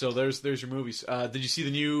it. So there's your movies. Did you see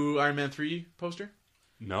the new Iron Man 3 poster?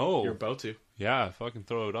 No. You're about to. Yeah, fucking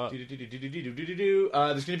throw it up. There's going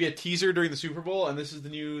to be a teaser during the Super Bowl, and this is the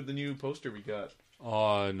new poster we got.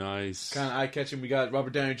 Oh, nice. Kind of eye-catching. We got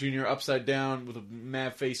Robert Downey Jr. upside down with a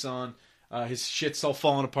mad face on. His shit's all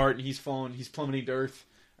falling apart, and he's plummeting to Earth.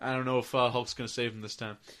 I don't know if Hulk's going to save him this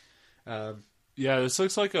time. Yeah, this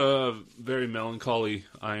looks like a very melancholy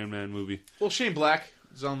Iron Man movie. Well, Shane Black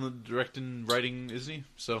is on the directing, writing, isn't he?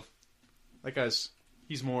 So, that guy's...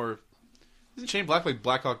 He's more... Isn't Shane Black like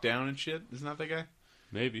Black Hawk Down and shit? Isn't that guy?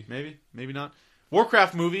 Maybe. Maybe not.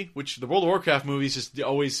 Warcraft movie, which the World of Warcraft movie is just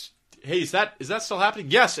always... Hey, is that still happening?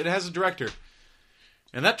 Yes, it has a director.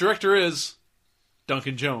 And that director is...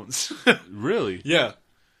 Duncan Jones. Really? Yeah.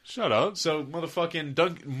 Shut up. So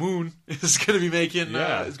motherfucking Moon is going to be making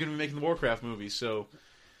Yeah. the Warcraft movie. So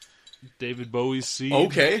David Bowie's seed.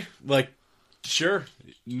 okay, sure.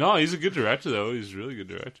 No, he's a good director though. He's a really good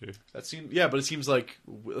director. But it seems like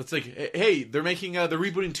it's like hey, they're making they're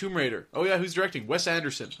rebooting Tomb Raider. Oh yeah, who's directing? Wes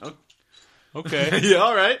Anderson. Oh. Okay. Yeah,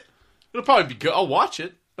 all right. It'll probably be good. I'll watch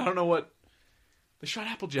it. I don't know what they shot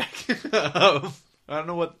Applejack. I don't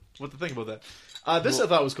know what to think about that. This I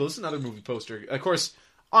thought was cool. This is another movie poster. Of course,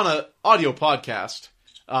 on an audio podcast,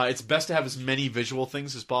 it's best to have as many visual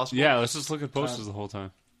things as possible. Yeah, let's just look at posters the whole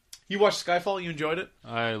time. You watched Skyfall? You enjoyed it?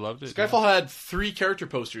 I loved it. Skyfall had 3 character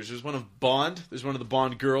posters. There's one of Bond, there's one of the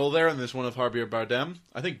Bond girl there, and there's one of Javier Bardem.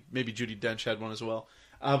 I think maybe Judi Dench had one as well.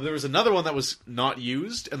 But there was another one that was not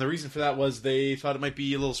used, and the reason for that was they thought it might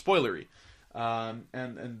be a little spoilery.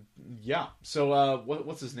 And yeah. So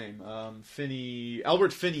what's his name?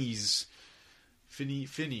 Albert Finney's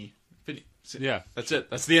Finney. Yeah, That's it.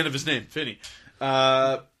 That's the end of his name, Finney.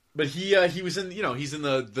 But he was in, he's in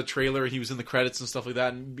the trailer, he was in the credits and stuff like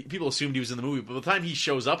that, and people assumed he was in the movie. But by the time he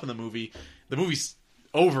shows up in the movie's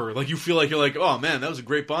over. Like, you feel like you're like, oh man, that was a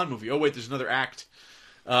great Bond movie. Oh wait, there's another act.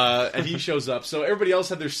 And he shows up. So everybody else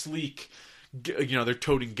had their sleek, they're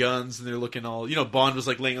toting guns and they're looking all, Bond was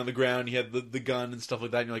like laying on the ground, he had the gun and stuff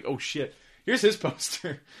like that, and you're like, oh shit, here's his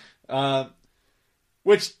poster.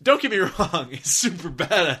 Which, don't get me wrong, is super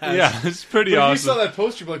badass. Yeah, it's pretty but awesome. If you saw that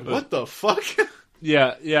poster, you're like, what the fuck?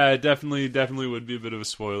 Yeah, it definitely would be a bit of a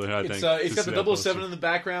spoiler, I think. It's got the 007 in the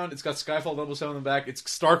background, it's got Skyfall 007 in the back,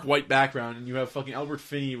 it's stark white background, and you have fucking Albert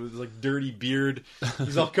Finney with his, dirty beard.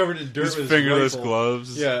 He's all covered in dirt his with his fingerless rifle.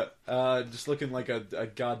 gloves. Yeah, just looking like a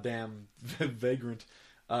goddamn vagrant.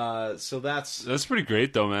 So that's pretty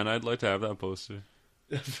great, though, man. I'd like to have that poster.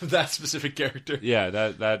 that specific character. Yeah,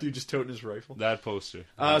 that dude just toting his rifle. That poster.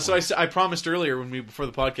 So I promised earlier before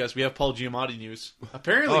the podcast we have Paul Giamatti news.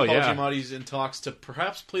 Apparently, Paul Giamatti's in talks to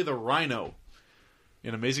perhaps play the Rhino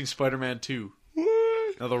in Amazing Spider-Man 2.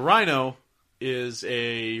 What? Now the Rhino is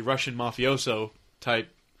a Russian mafioso type,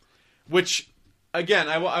 which again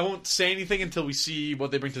I won't say anything until we see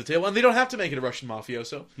what they bring to the table. And they don't have to make it a Russian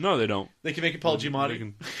mafioso. No, they don't. They can make it Paul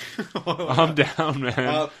Giamatti. I'm down,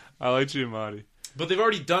 man. I like Giamatti. But they've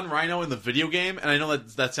already done Rhino in the video game, and I know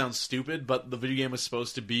that sounds stupid, but the video game was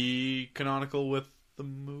supposed to be canonical with the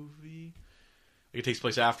movie. Like, it takes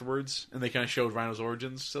place afterwards, and they kind of showed Rhino's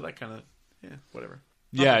origins, so that kind of, whatever.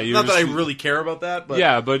 Not that I really care about that, but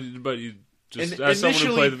yeah, but you just as someone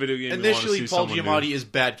who played the video game, initially Paul Giamatti new. is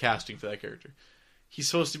bad casting for that character. He's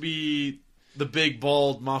supposed to be the big,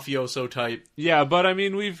 bald mafioso type. Yeah, but I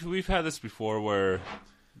mean, we've had this before where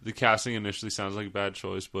the casting initially sounds like a bad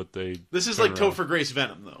choice, but This is like Topher Grace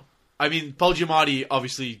Venom, though. I mean, Paul Giamatti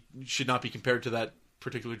obviously should not be compared to that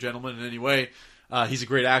particular gentleman in any way. He's a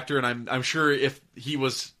great actor, and I'm sure if he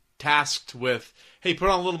was tasked with, hey, put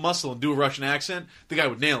on a little muscle and do a Russian accent, the guy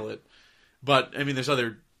would nail it. But I mean, there's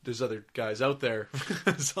other guys out there.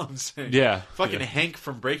 That's all I'm saying. Yeah, fucking Hank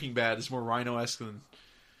from Breaking Bad is more Rhino-esque than.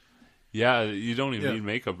 Yeah, you don't even need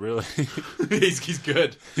makeup, really. he's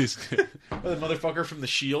good. He's good. The motherfucker from The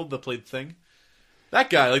Shield that played Thing. That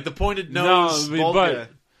guy, like the pointed nose, bald guy.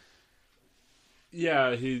 Yeah,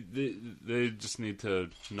 they just need to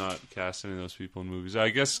not cast any of those people in movies. I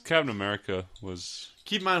guess Captain America was.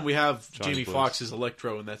 Keep in mind, we have Johnny Jamie Blaze. Foxx as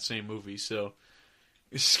Electro in that same movie, so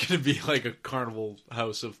it's going to be like a carnival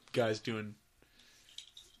house of guys doing,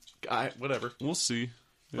 whatever. We'll see.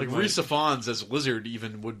 Like Rhys Ifans as Lizard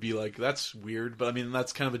even would be like, that's weird, but I mean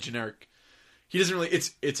that's kind of a generic. He doesn't really.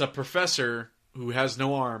 It's a professor who has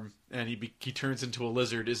no arm, and he turns into a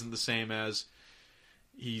lizard. Isn't the same as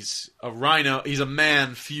he's a rhino. He's a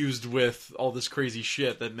man fused with all this crazy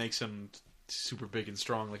shit that makes him super big and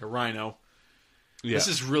strong, like a rhino. Yeah. This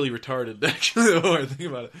is really retarded, actually, the more I think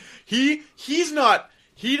about it. He's not.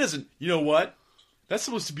 He doesn't. You know what? That's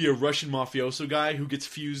supposed to be a Russian mafioso guy who gets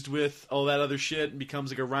fused with all that other shit and becomes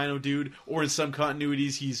like a rhino dude. Or in some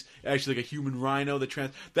continuities, he's actually like a human rhino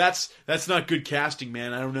that That's not good casting,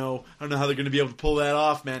 man. I don't know how they're going to be able to pull that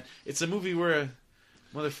off, man. It's a movie where a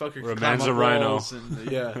motherfucker where a can man's climb a up rhino. walls and,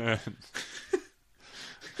 yeah.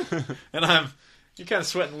 And you're kind of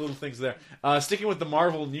sweating little things there. Sticking with the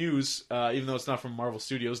Marvel news, even though it's not from Marvel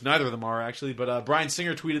Studios, neither of them are actually. But Bryan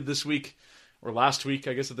Singer tweeted this week. Or last week,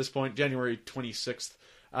 I guess at this point, January 26th.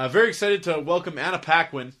 Very excited to welcome Anna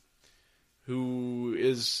Paquin, who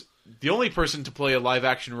is the only person to play a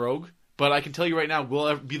live-action Rogue. But I can tell you right now,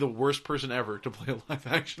 will be the worst person ever to play a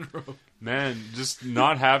live-action Rogue. Man, just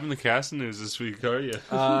not having the casting news this week, are you?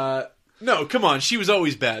 No, come on. She was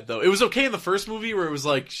always bad, though. It was okay in the first movie where it was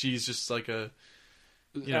like she's just like a...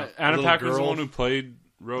 Anna Paquin's the girl. one who played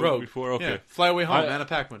Rogue before? Okay. Yeah. Fly Away Home, Anna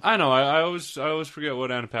Paquin. I know. I always forget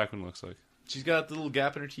what Anna Paquin looks like. She's got the little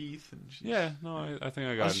gap in her teeth. And I think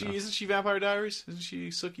I got it now. Isn't she Vampire Diaries? Isn't she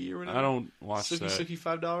Sookie or whatever? I don't watch Sookie, that. Sookie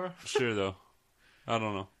 $5? Sure, though. I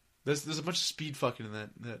don't know. There's a bunch of speed fucking in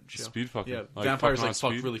that show. Speed fucking? Yeah, Like vampires fucking like on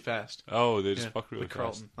fuck speed? really fast. Oh, they just fuck really like fast.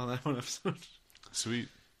 Carlton on that one episode. Sweet.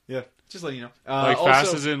 Yeah, just letting you know. Like also,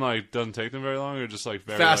 fast as in like doesn't take them very long, or just like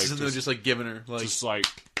very fast like, as in they're just like giving her like just like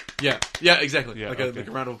yeah exactly like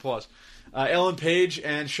a round of applause. Ellen Page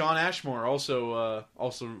and Shawn Ashmore also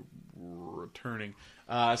returning.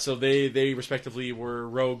 So they respectively were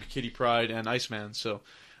Rogue, Kitty Pryde, and Iceman. So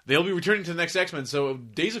they'll be returning to the next X-Men. So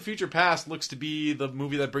Days of Future Past looks to be the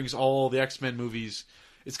movie that brings all the X-Men movies.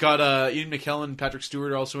 It's got Ian McKellen, Patrick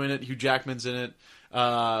Stewart are also in it. Hugh Jackman's in it.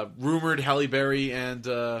 Rumored Halle Berry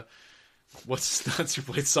and what's who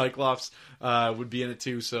played Cyclops would be in it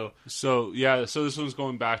too. So this one's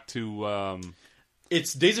going back to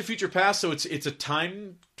it's Days of Future Past. So it's a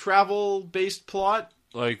time travel based plot.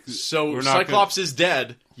 Like so, Cyclops is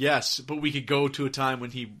dead, yes, but we could go to a time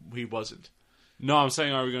when he wasn't. No, I'm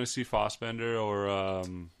saying, are we going to see Fassbender or?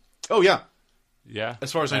 Oh yeah, yeah.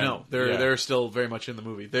 As far as I know, they're still very much in the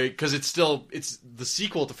movie. Because it's the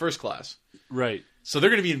sequel to First Class, right? So they're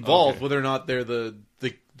going to be involved, whether or not they're the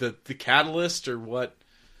catalyst or what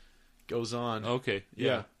goes on. Okay,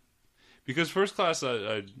 yeah. Because First Class,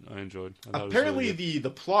 I enjoyed. Apparently, the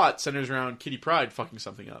plot centers around Kitty Pryde fucking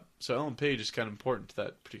something up. So Ellen Page is kind of important to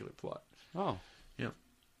that particular plot. Oh, yeah.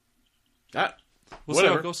 We'll see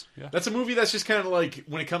how it goes. Yeah. That's a movie that's just kind of like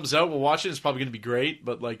when it comes out, we'll watch it. It's probably going to be great,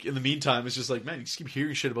 but like in the meantime, it's just like, man, you just keep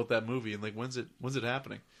hearing shit about that movie, and like when's it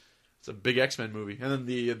happening? It's a big X-Men movie, and then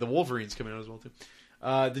the Wolverine's coming out as well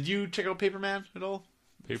too. Did you check out Paperman at all?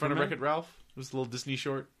 In front of Wreck-It Ralph? It was a little Disney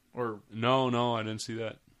short. Or no, I didn't see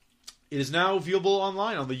that. It is now viewable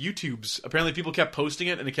online on the YouTubes. Apparently, people kept posting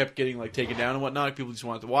it, and it kept getting like taken down and whatnot. People just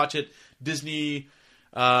wanted to watch it. Disney,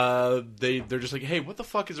 they're just like, hey, what the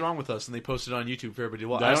fuck is wrong with us? And they posted it on YouTube for everybody to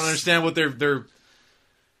watch. I don't understand what they're.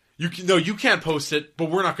 You can't post it, but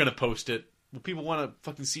we're not going to post it. Well, people want to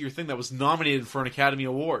fucking see your thing that was nominated for an Academy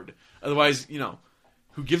Award. Otherwise,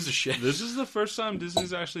 who gives a shit? This is the first time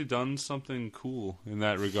Disney's actually done something cool in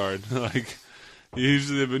that regard. Like,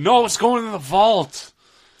 Usually, but no, it's going in the vault.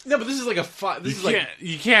 No, but this is like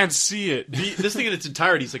You can't see it. this thing in its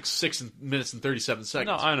entirety is like 6 minutes and 37 seconds.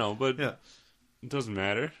 No, I know, but Yeah. it doesn't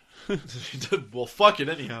matter. Well, fuck it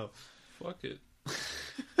anyhow. Fuck it.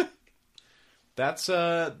 That's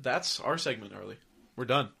our segment, Harley. We're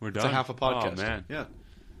done. We're It's a done? half a podcast. Oh, man. Yeah.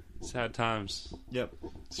 Sad times. Yep.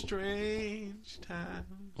 Strange time.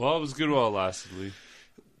 Well, it was good while it lasted, Lee.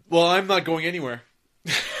 Well, I'm not going anywhere.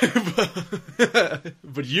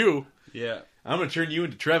 But you, Yeah. I'm going to turn you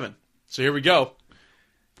into Trevin. So here we go.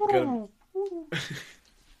 Good.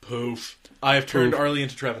 Poof. I have turned Poof. Arlie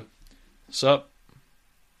into Trevin. Sup?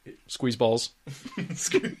 Squeeze balls.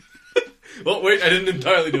 Well, wait, I didn't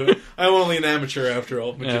entirely do it. I'm only an amateur after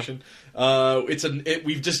all, magician. And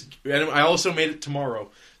I also made it tomorrow.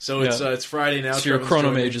 So it's Friday now. So you're a Trevin's chrono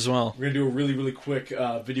joining mage me. as well. We're going to do a really, really quick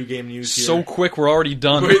video game news here. So quick, we're already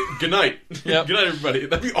done. Wait, good night. Yep. Good night, everybody.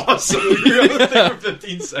 That'd be awesome. We're on the thing for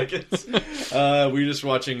 15 seconds. We were just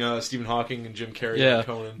watching Stephen Hawking and Jim Carrey Yeah. and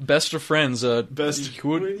Conan. Best of friends. Best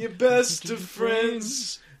when you're best of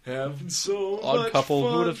friends, having so Odd much couple,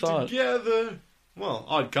 fun who would've thought? together. Well,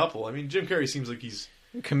 odd couple. I mean, Jim Carrey seems like he's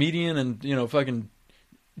Comedian and, fucking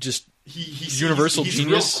just... he's Universal he's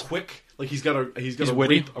genius. real quick. Like he's got He's a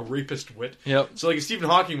witty. rapist wit. Yep. So like if Stephen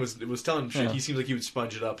Hawking was telling shit, Yeah. he seems like he would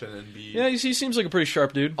sponge it up and be. Yeah, he seems like a pretty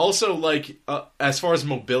sharp dude. Also, like as far as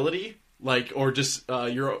mobility, like or just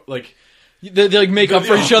you're like. They like make up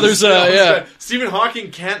for each other's, yeah. Stephen Hawking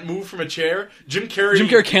can't move from a chair. Jim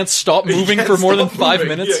Carrey can't stop he moving can't for more than stop 5 moving.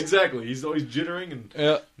 minutes. Yeah, exactly. He's always jittering and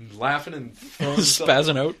Yeah. laughing and throwing stuff.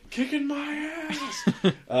 Spazzing out. Kicking my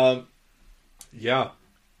ass. Yeah.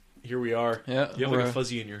 Here we are. Yeah, You have like we're- a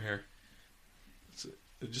fuzzy in your hair.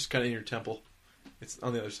 It's just kind of in your temple. It's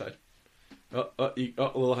on the other side. A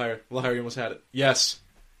little higher. A little higher. You almost had it. Yes.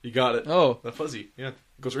 You got it. Oh. The fuzzy. Yeah. It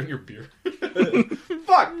goes right in your beer.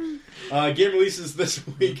 Fuck! Game releases this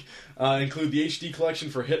week include the HD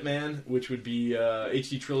collection for Hitman, which would be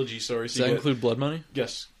HD trilogy, sorry. Does that include Blood Money?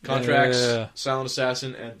 Yes. Contracts, Yeah. Silent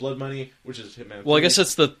Assassin, and Blood Money, which is Hitman. Well, I 3. guess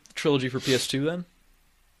that's the trilogy for PS2 then?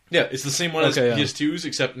 Yeah, it's the same one Okay, as yeah. PS2s,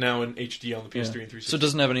 except now in HD on the PS3 Yeah. and 360. So it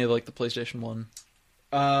doesn't have any of like the PlayStation 1.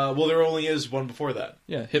 Well, there only is one before that.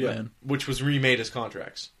 Yeah, Hitman. Yeah, which was remade as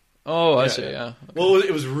Contracts. Oh, I Yeah, see, yeah. yeah. Well,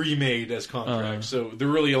 it was remade as Contracts, so there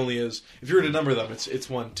really only is. If you were to number them, it's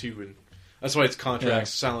 1, 2, and that's why it's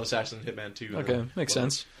Contracts, Silent Assassin, Hitman 2. and Okay, then makes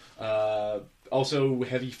Blood. sense. Also,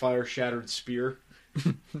 Heavy Fire Shattered Spear.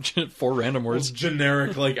 4 random It's words.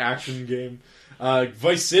 generic like action game.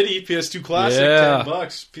 Vice City, PS2 classic, Yeah.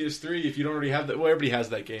 $10. PS3, if you don't already have that, well, everybody has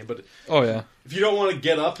that game, but Oh, yeah. if you don't want to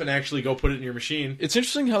get up and actually go put it in your machine, It's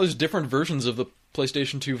interesting how there's different versions of the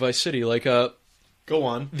PlayStation 2 Vice City. Like, go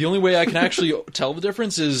on. the only way I can actually tell the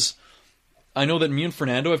difference is I know that me and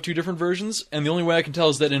Fernando have 2 different versions, and the only way I can tell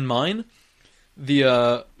is that in mine,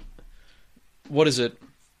 the, what is it?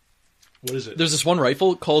 What is it? There's this one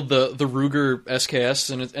rifle called the Ruger SKS,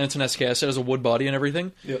 and it's an SKS. It has a wood body and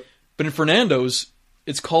everything. Yep. But in Fernando's,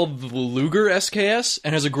 it's called the Luger SKS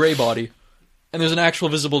and has a gray body. And there's an actual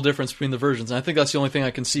visible difference between the versions. And I think that's the only thing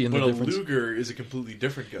I can see in But the a difference. Luger is a completely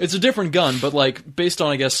different gun. It's a different gun, but like based on,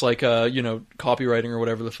 I guess, like copywriting or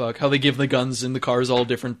whatever the fuck, how they give the guns in the cars all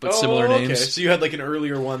different but similar okay. names. So you had like an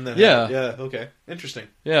earlier one that Yeah. yeah, okay. Interesting.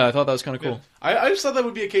 Yeah, I thought that was kind of cool. Yeah. I just thought that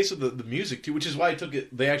would be a case of the music too, which is why I took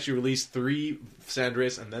it. They actually released 3 San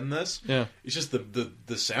Andreas and then this. Yeah, It's just the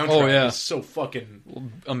soundtrack Oh, yeah. is so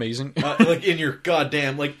fucking amazing. like in your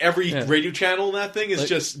goddamn like every Yeah. radio channel in that thing is Like,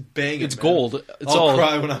 just banging. it's man. gold. It's I'll all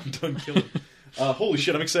cry when I'm done killing. Holy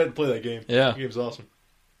shit! I'm excited to play that game. Yeah. That game's awesome.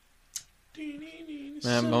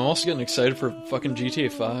 Man, I'm also getting excited for fucking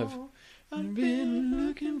GTA 5. I've been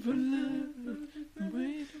looking for love,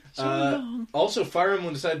 waiting so long. Also, Fire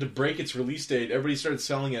Emblem decided to break its release date. Everybody started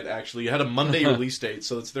selling it. Actually, it had a Monday release date,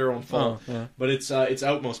 so it's their own fault. Oh, yeah. But it's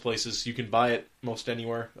out most places. You can buy it most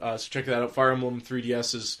anywhere. So check that out. Fire Emblem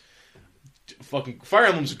 3DS is fucking. Fire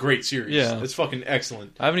Emblem's a great series. Yeah. It's fucking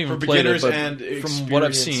excellent. I haven't even For played it, beginners but and from what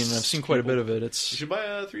I've experienced seen quite a bit of it. You It's should buy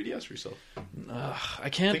a 3DS for yourself. I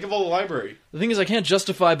can't. Think of all the library. The thing is, I can't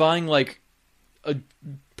justify buying like a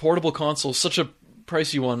portable console, such a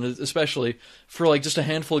pricey one, especially for like just a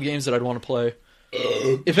handful of games that I'd want to play. If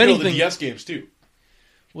You know, anything, the DS games too.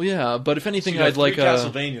 well, yeah, but if anything, So you I'd have like. 3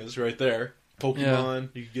 Castlevanias right there. Pokemon Yeah.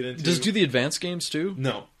 you could get into. Does it do the advanced games too?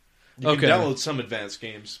 No. You Okay. can download some advanced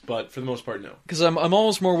games, but for the most part, no. Because I'm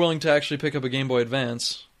almost more willing to actually pick up a Game Boy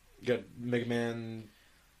Advance. You got Mega Man.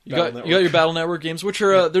 You got your Battle Network games, which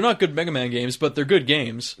are they're not good Mega Man games, but they're good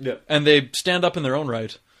games, Yeah. and they stand up in their own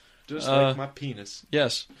right. Just like my penis.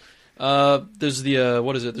 Yes. There's the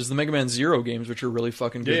what is it? There's the Mega Man Zero games, which are really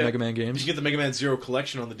fucking good Mega Man You games. can get the Mega Man Zero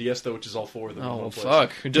collection on the DS though, which is all 4 of them. Oh in well, one place.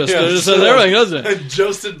 fuck! It just Yeah, says everything, doesn't it?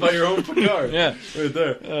 Adjusted by your own card. Yeah. Right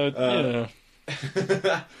there.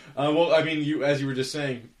 Yeah. Well, I mean, as you were just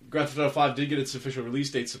saying, Grand Theft Auto 5 did get its official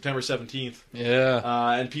release date, September 17th.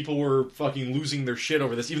 Yeah. And people were fucking losing their shit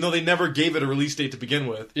over this, even though they never gave it a release date to begin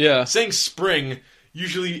with. Yeah. Saying spring,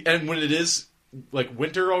 usually, and when it is, like,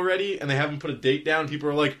 winter already, and they haven't put a date down, people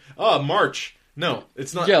are like, oh, March. No,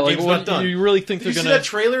 it's not. Yeah, the like, game's what, not done. you really think Did they're you see gonna... that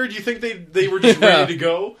trailer? Do you think they were just ready to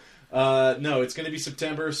go? No, it's going to be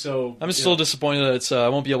September, so... I'm still disappointed that it's I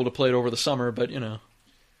won't be able to play it over the summer, but, you know.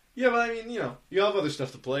 Yeah, but I mean, you know, you have other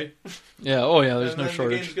stuff to play. Yeah, oh yeah, there's and no then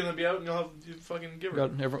shortage. The game's going to be out, and you'll have you fucking give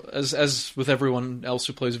it. As with everyone else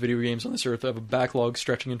who plays video games on this earth, I have a backlog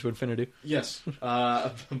stretching into infinity. Yes.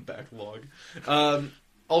 Backlog.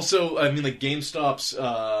 Also, I mean, like, GameStop's...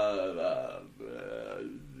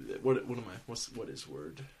 what is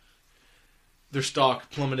word? Their stock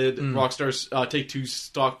plummeted. Rockstar's Take-Two's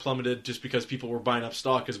stock plummeted just because people were buying up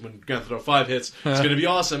stock, because when Grand Theft Auto 5 hits, it's going to be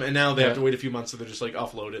awesome, and now they have to wait a few months, so they're just like,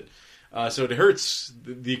 offload it. So it hurts.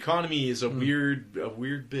 The economy is a weird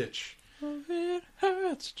bitch. It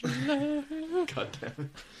hurts to love. God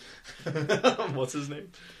damn it. What's his name?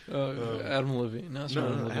 Adam Levine. No, it's not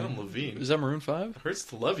Adam Levine. Adam Levine. Is that Maroon 5? Hurts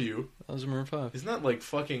to love you. That was Maroon 5. Isn't that like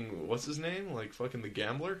fucking, what's his name? Like fucking the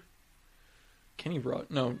Gambler? Kenny Broad.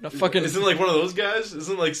 No, not fucking... Isn't like one of those guys?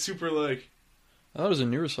 Isn't like super like... I thought it was a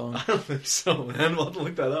newer song. I don't think so, man. We'll have to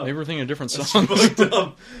look that up. Maybe we're thinking of different That's songs. fucked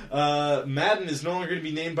up. Madden is no longer going to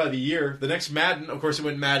be named by the year. The next Madden, of course, it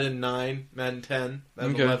went Madden 9, Madden 10,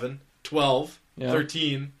 Madden 11, 12,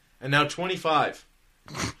 13, and now 25.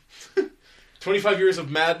 25 years of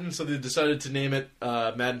Madden, so they decided to name it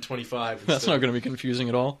Madden 25. That's not going to be confusing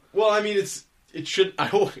at all. Well, I mean, it should.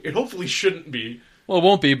 It hopefully shouldn't be. Well, it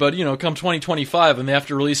won't be, but you know, come 2025, and they have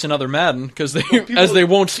to release another Madden because they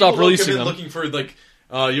won't stop releasing them. Looking for like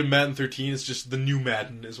your Madden 13 is just the new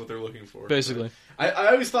Madden is what they're looking for. Basically,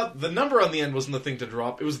 I always thought the number on the end wasn't the thing to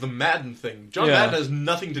drop; it was the Madden thing. John Madden has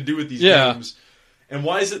nothing to do with these games. And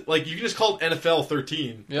why is it like you can just call it NFL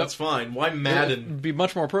 13? Yep. That's fine. Why Madden? It'd be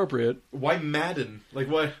much more appropriate. Why Madden? Like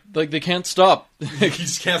why? Like they can't stop. You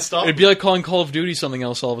just can't stop. It'd be like calling Call of Duty something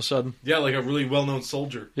else all of a sudden. Yeah, like a really well-known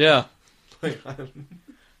soldier. Yeah. Like,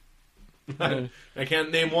 I can't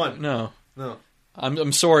name one. No.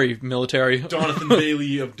 I'm sorry, military. Jonathan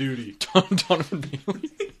Bailey of Duty. Dragon Bailey.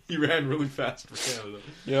 He ran really fast for Canada.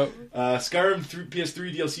 Yep. Skyrim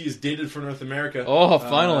PS3 DLC is dated for North America. Oh,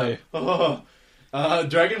 finally.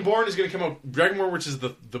 Dragonborn is going to come out. Dragonborn, which is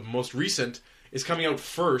the most recent, is coming out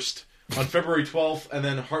first on February 12th, and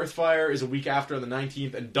then Hearthfire is a week after on the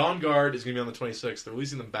 19th, and Dawnguard is going to be on the 26th. They're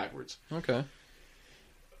releasing them backwards. Okay.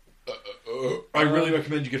 I really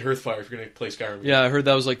recommend you get Hearthfire if you're going to play Skyrim. Yeah, I heard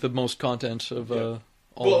that was like the most content of all.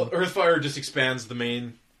 Well, Hearthfire just expands the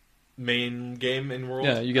main game in world.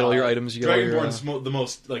 Yeah, you get all your items. You get Dragonborn's all your, the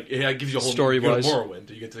most like it gives you a whole story-wise. You go to Morrowind.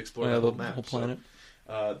 You get to explore the whole map, whole planet.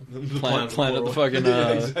 The planet, the fucking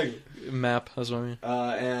exactly. map. That's what I mean.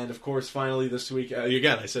 And of course, finally this week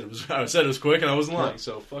again, I said it was quick, and I wasn't lying.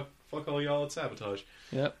 So fuck all y'all at Sabotage.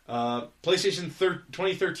 Yep. PlayStation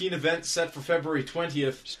 2013 event set for February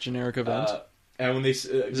 20th. Just generic event. And when they is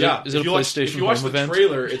it a PlayStation if you watch the event?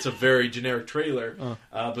 trailer, it's a very generic trailer.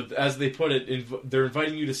 But as they put it, they're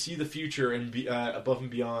inviting you to see the future and be above and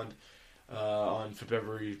beyond on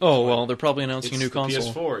February. Oh well, they're probably announcing a new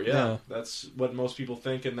console. PS4. Yeah, that's what most people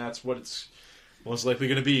think, and that's what it's most likely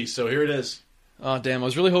going to be. So here it is. Oh damn! I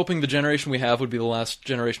was really hoping the generation we have would be the last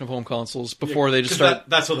generation of home consoles before they just start.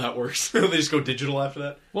 That's how that works. They just go digital after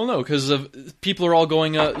that. Well, no, because people are all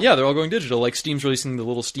going. They're all going digital. Like Steam's releasing the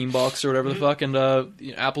little Steam box or whatever the fuck, and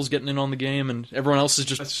Apple's getting in on the game, and everyone else is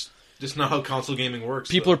just. That's just not how console gaming works.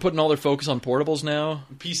 People are putting all their focus on portables now.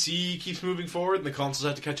 PC keeps moving forward, and the consoles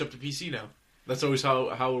have to catch up to PC now. That's always how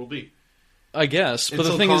it'll be. I guess, but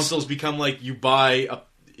until the thing consoles become like you buy a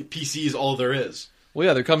PC is all there is. Well,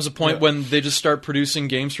 yeah, there comes a point when they just start producing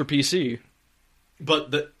games for PC.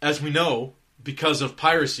 But as we know, because of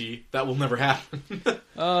piracy, that will never happen.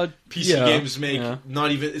 PC games make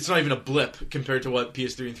it's not even a blip compared to what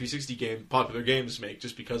PS3 and 360 popular games make,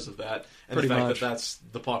 just because of that and the fact that that's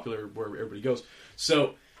the popular where everybody goes.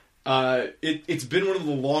 So it's been one of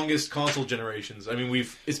the longest console generations. I mean,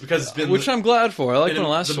 it's because it's been which I'm glad for. I like when it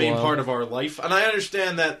lasts the main part of our life, and I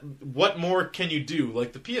understand that. What more can you do?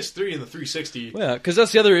 Like the PS3 and the 360. Yeah, because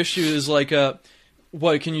that's the other issue. Is like,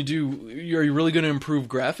 what can you do? Are you really going to improve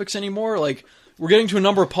graphics anymore? Like, we're getting to a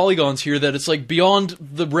number of polygons here that it's like beyond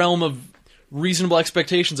the realm of reasonable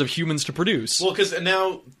expectations of humans to produce. Well, because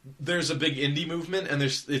now there's a big indie movement, and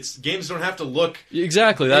games don't have to look.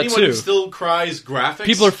 Exactly, that anyone too. who still cries graphics.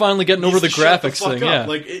 People are finally getting over the needs to shut graphics fuck thing. up. Yeah,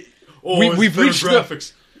 Like, we've better reached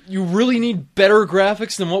graphics. You really need better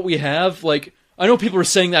graphics than what we have. Like, I know people were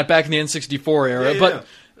saying that back in the N64 era, Yeah, but yeah.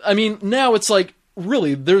 I mean, now it's like,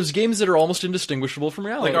 really, there's games that are almost indistinguishable from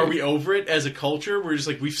reality. Like, are we over it as a culture? We're just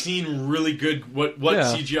like, we've seen really good what Yeah.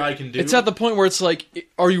 CGI can do. It's at the point where it's like,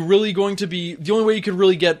 are you really going to be... The only way you could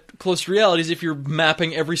really get close to reality is if you're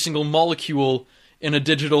mapping every single molecule in a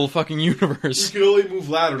digital fucking We universe. can only move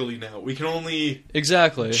laterally now. We can only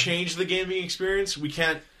Exactly. change the gaming experience. We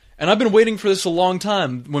can't. And I've been waiting for this a long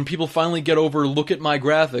time, when people finally get over, look at my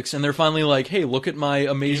graphics, and they're finally like, hey, look at my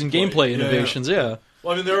amazing Gameplay. gameplay Yeah, innovations. Yeah.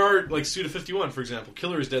 Well, I mean, there are, like, Suda51, for example.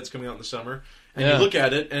 Killer is Dead's coming out in the summer. And Yeah. you look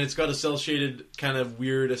at it, and it's got a cel-shaded kind of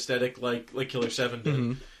weird aesthetic like Killer 7 did.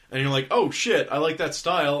 Mm-hmm. And you're like, oh, shit, I like that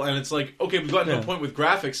style. And it's like, okay, we've gotten to Yeah. a point with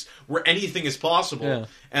graphics where anything is possible. Yeah.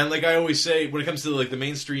 And like I always say, when it comes to, like, the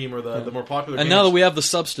mainstream or the more popular And games, now that we have the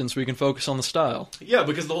substance, we can focus on the style. yeah,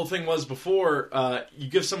 because the whole thing was before, you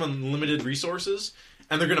give someone limited resources,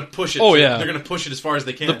 and they're going to push it. Oh, yeah. They're going to push it as far as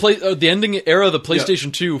they can. The ending era of the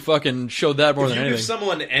PlayStation 2 fucking showed that more If than you give anything.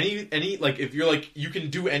 someone any like, if you're like, you can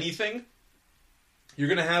do anything, you're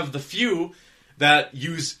going to have the few that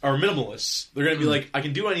are minimalists. They're going to be like, I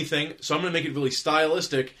can do anything, so I'm going to make it really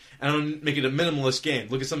stylistic, and I'm going to make it a minimalist game.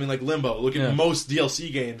 Look at something like Limbo. Look at Yeah. most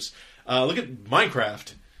DLC games. Look at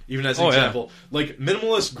Minecraft, even as an Oh, yeah. example. Like,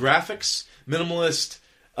 minimalist graphics, minimalist...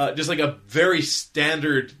 just like a very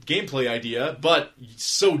standard gameplay idea, but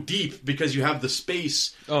so deep because you have the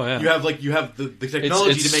space. Oh, yeah. You have the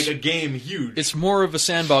technology It's- to make a game huge. It's more of a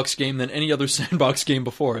sandbox game than any other sandbox game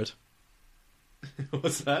before it.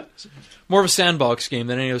 What's that? More of a sandbox game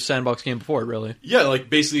than any other sandbox game before it, really. Yeah, like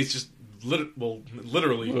basically it's just literally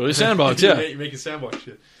Literally sandbox, yeah. You're making sandbox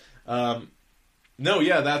shit. No,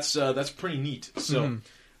 yeah, that's pretty neat. So,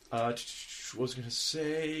 Mm-hmm. What was I gonna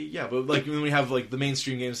say? Yeah, but like when we have like the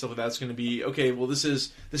mainstream games and stuff like that, it's gonna be okay. Well, this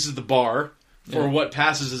is the bar for Yeah. what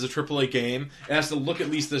passes as a AAA game. It has to look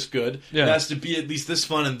at least this good. Yeah. It has to be at least this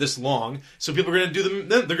fun and this long. So people are gonna do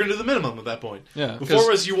they're gonna do the minimum at that point. Yeah, Before 'cause-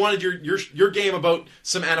 was you wanted your game about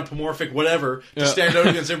some anthropomorphic whatever to Yeah. stand out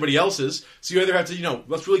against everybody else's. So you either have to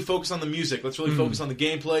let's really focus on the music. Let's Mm-hmm. really focus on the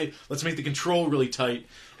gameplay. Let's make the control really tight.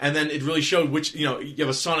 And then it really showed which you have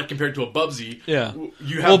a Sonic compared to a Bubsy. Yeah.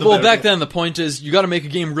 You have Well, back then the point is you got to make a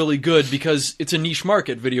game really good because it's a niche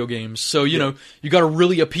market, video games. So you know you got to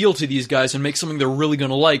really appeal to these guys and make something they're really going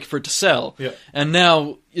to like for it to sell. Yeah. And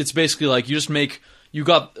now it's basically like you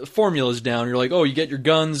got formulas down. You're like, oh, you get your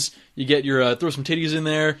guns, you get your throw some titties in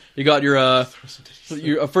there. You got your a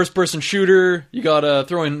first person shooter. You got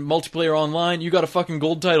throw in multiplayer online. You got a fucking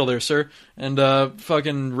gold title there, sir. And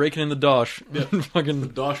fucking raking in the dosh. Yeah. fucking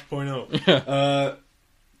Dosh.0.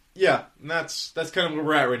 Yeah, and that's kind of where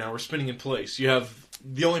we're at right now. We're spinning in place. You have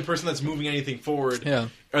the only person that's moving anything forward Yeah.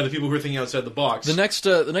 are the people who are thinking outside the box. The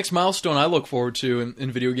next milestone I look forward to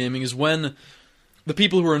in video gaming is when the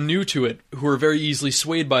people who are new to it, who are very easily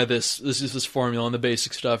swayed by this formula and the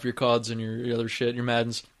basic stuff, your CODs and your other shit, your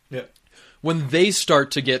Maddens, yeah. when they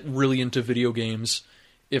start to get really into video games,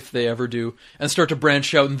 if they ever do, and start to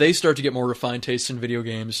branch out and they start to get more refined tastes in video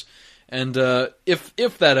games, and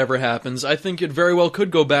if that ever happens, I think it very well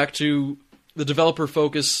could go back to the developer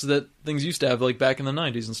focus that things used to have, like back in the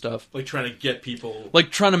 90s and stuff. Like trying to get people...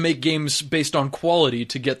 Like trying to make games based on quality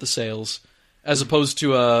to get the sales, as opposed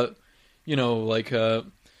to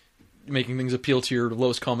making things appeal to your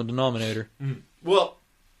lowest common denominator. Well,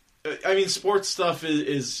 I mean, sports stuff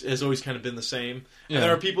has always kind of been the same. Yeah. And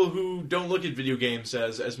there are people who don't look at video games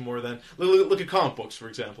as more than... Look at comic books, for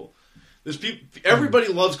example. There's people... Everybody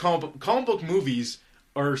loves comic book movies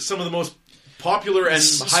are some of the most popular and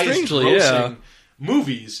highest Strangely, grossing yeah.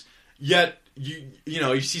 movies, yet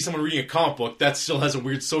you see someone reading a comic book that still has a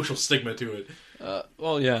weird social stigma to it.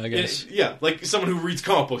 Well, yeah, I guess. Yeah, like someone who reads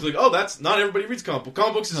comic books, like, oh, that's not everybody reads comic books.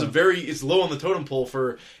 Comic books is it's low on the totem pole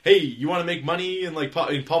for, hey, you want to make money in like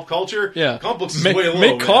in pop culture? Yeah. Comic books is Make- way low.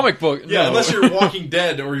 make man. comic book- Yeah, no. unless you're Walking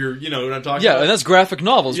Dead or you're, you know what I'm talking Yeah, about. and that's graphic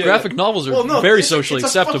novels. Yeah, graphic yeah. novels are Well, no, very it's socially a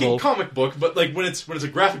acceptable. fucking comic book, but like when it's a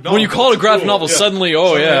graphic novel, When you call it a it's graphic cool. novel, Yeah. suddenly,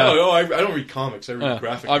 I don't read comics. I read Yeah.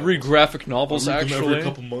 graphic. I read novels. graphic novels, I read them actually. every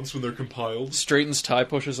couple months when they're compiled. Straightens tie,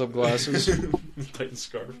 pushes up glasses. Tighten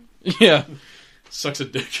scarf, Yeah. sucks a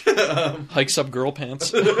dick, Hikes up girl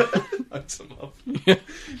pants. Hucks them up.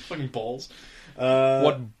 Fucking balls.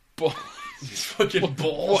 What Fucking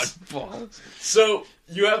balls. What balls? So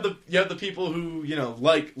you have the people who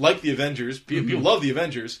like the Avengers. People love the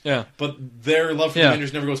Avengers. Yeah. But their love for the Yeah.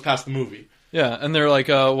 Avengers never goes past the movie. Yeah, and they're like,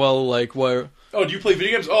 well, like, where? Oh, do you play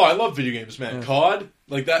video games? Oh, I love video games, man. COD?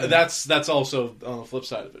 Like, that's also on the flip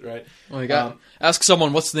side of it, right? Like, ask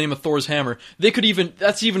someone, what's the name of Thor's hammer? They could even,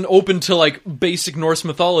 that's even open to, like, basic Norse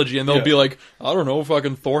mythology, and they'll be like, I don't know,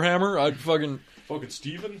 fucking Thor hammer? I'd fucking... Fucking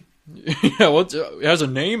Steven? Yeah, it has a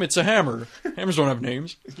name? It's a hammer. Hammers don't have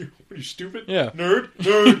names. Are you stupid? Yeah. Nerd?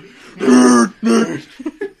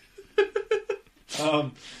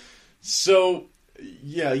 Nerd! So,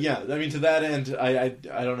 yeah. I mean, to that end, I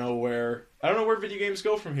don't know where video games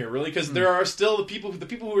go from here, really, because there are still the people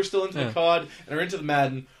who are still into the COD and are into the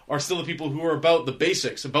Madden are still the people who are about the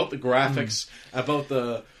basics, about the graphics, about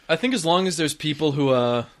the... I think as long as there's people who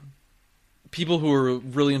are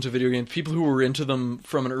really into video games, people who were into them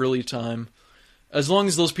from an early time, as long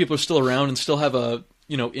as those people are still around and still have a,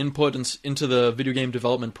 input into the video game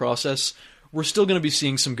development process, we're still going to be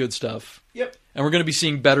seeing some good stuff. Yep. And we're going to be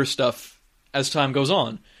seeing better stuff as time goes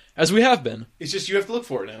on, as we have been. It's just you have to look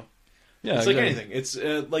for it now. Yeah, it's like anything. It's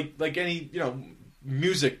like any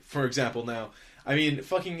music, for example. Now, I mean,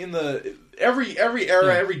 fucking in the every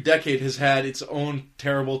era, every decade has had its own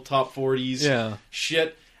terrible top 40s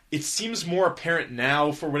shit. It seems more apparent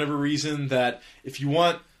now, for whatever reason, that if you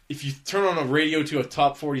turn on a radio to a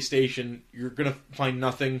top 40 station, you're gonna find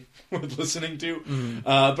nothing worth listening to.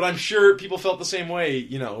 But I'm sure people felt the same way,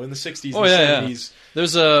 in the 60s and 70s.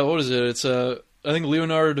 There's what is it? It's I think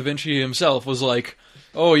Leonardo da Vinci himself was like,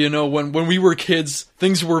 oh, when we were kids,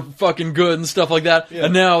 things were fucking good and stuff like that. Yeah.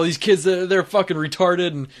 And now these kids, they're fucking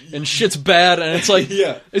retarded and shit's bad. And it's like,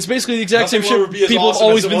 it's basically the exact same shit people have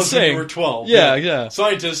always been saying. When you were 12. Yeah.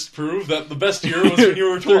 Scientists prove that the best year was when you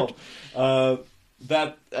were 12.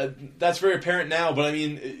 That's very apparent now. But I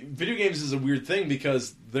mean, video games is a weird thing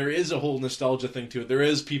because there is a whole nostalgia thing to it.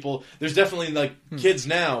 There's definitely like kids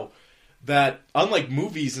now that, unlike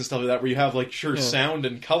movies and stuff like that, where you have like sound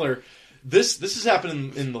and color. This has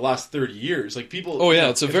happened in the last 30 years. Like people. Oh yeah,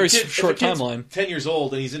 it's a very short timeline. 10 years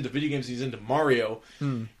old and he's into video games. He's into Mario.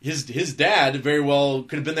 His dad very well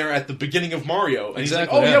could have been there at the beginning of Mario. And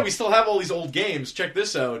exactly, he's like, oh we still have all these old games. Check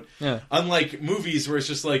this out. Yeah. Unlike movies where it's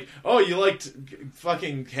just like, oh, you liked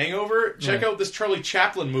fucking Hangover? Check out this Charlie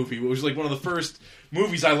Chaplin movie, which was like one of the first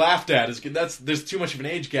movies I laughed at. There's too much of an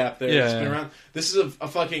age gap there. It's been around. This is a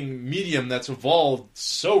fucking medium that's evolved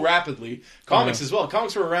so rapidly. Comics as well.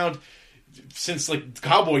 Comics were around since like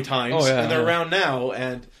cowboy times, and they're around now.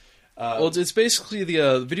 And well, it's basically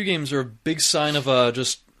the video games are a big sign of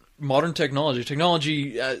just modern technology.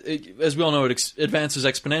 Technology, as we all know, it advances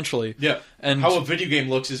exponentially. Yeah, and how a video game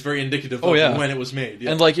looks is very indicative of when it was made.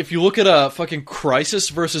 Yeah. And like, if you look at a fucking Crysis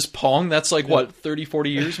versus Pong, that's like what 30,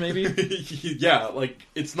 40 years maybe. Yeah, like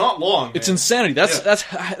it's not long. It's insanity.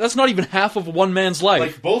 That's not even half of one man's life.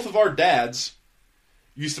 Like both of our dads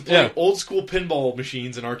used to play old school pinball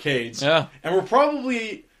machines in arcades. Yeah. And we're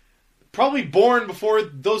probably born before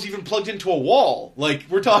those even plugged into a wall. Like,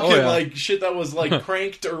 we're talking like shit that was like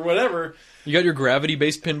cranked or whatever. You got your gravity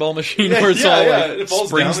based pinball machine where it's all like it falls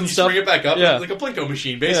springs down and you stuff. Bring it back up like a Plinko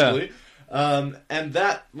machine, basically. Yeah. And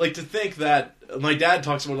that, like, to think that my dad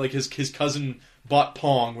talks about like his cousin bought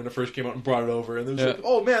Pong when it first came out and brought it over, and it was like,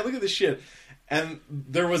 oh man, look at this shit. And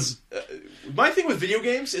there was my thing with video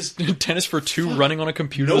games is Tennis for Two running on a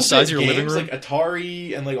computer the size of your living room, like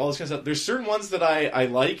Atari and like all this kind of stuff. There's certain ones that I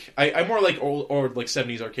like. I more like old or like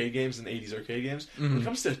 70s arcade games than 80s arcade games. When it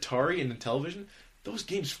comes to Atari and television, those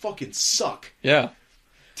games fucking suck. Yeah.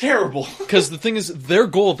 Terrible. Because the thing is, their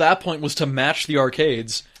goal at that point was to match the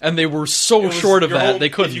arcades, and they were so short of that they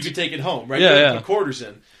couldn't. If you could take it home, right? Yeah, put quarters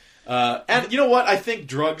in. And you know what? I think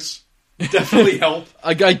drugs definitely help.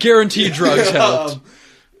 I guarantee drugs helped.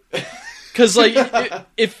 Because like,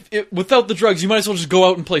 if without the drugs, you might as well just go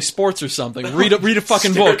out and play sports or something. Read a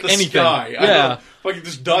fucking book, anything. Sky. Yeah, fucking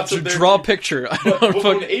just dots up there. Draw a picture. But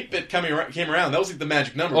when 8-bit came around, that was like the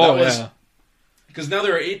magic number. Oh, that was, because now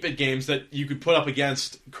there are 8-bit games that you could put up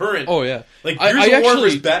against current. Oh yeah, like Gears of War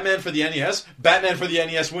versus Batman for the NES. Batman for the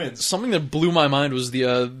NES wins. Something that blew my mind was the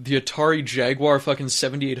Atari Jaguar fucking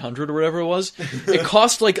 7800 or whatever it was. It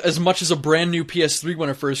cost like as much as a brand new PS3 when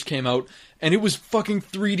it first came out, and it was fucking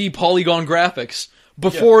 3D polygon graphics.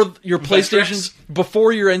 Before your PlayStations,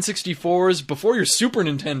 before your N64s, before your Super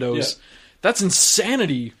Nintendos. Yeah. That's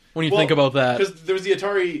insanity when you think about that. Because there was the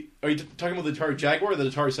Atari. Are you talking about the Atari Jaguar or the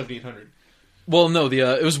Atari 7800? Well, no,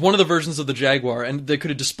 it was one of the versions of the Jaguar, and they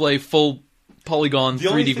could display full polygon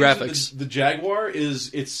 3D graphics. The Jaguar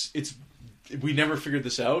is it's we never figured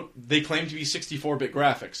this out. They claim to be 64-bit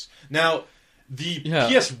graphics. Now, the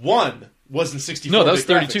PS1 wasn't 64-bit. No, that was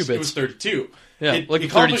 32 bits. It was 32. Yeah, it like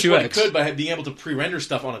accomplished 32X. what it could by being able to pre-render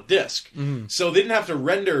stuff on a disc. So they didn't have to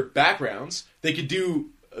render backgrounds. They could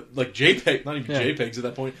do like JPEG, not even JPEGs at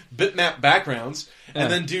that point, bitmap backgrounds,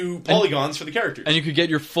 and then do polygons for the characters. And you could get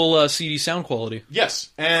your full CD sound quality. Yes,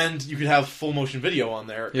 and you could have full motion video on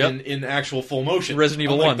there in actual full motion. Resident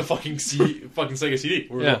Evil 1. The fucking fucking Sega CD.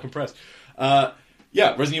 We're all compressed.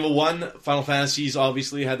 Resident Evil 1, Final Fantasies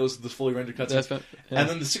obviously had those fully rendered cutscenes. And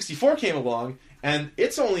then the 64 came along, and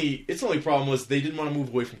its only problem was they didn't want to move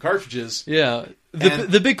away from cartridges. Yeah.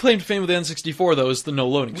 The big claim to fame with the N64, though, is the no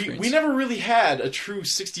loading screens. We never really had a true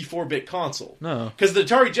 64-bit console. No. Because the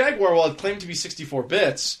Atari Jaguar, while it claimed to be 64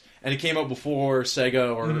 bits, and it came out before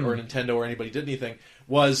Sega or Nintendo or anybody did anything,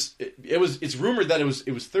 it's rumored that it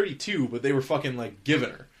was 32, but they were fucking like giving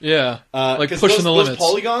her. Yeah. Like pushing the limits. Those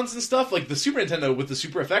polygons and stuff, like the Super Nintendo with the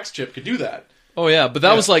Super FX chip could do that. Oh yeah, but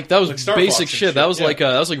that was Star basic Fox shit. That was like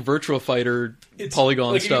Virtua Fighter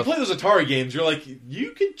polygon like, stuff. If you play those Atari games, you're like,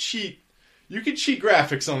 you could cheat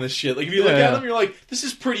graphics on this shit. Like if you look at them, you're like, this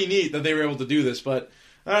is pretty neat that they were able to do this. But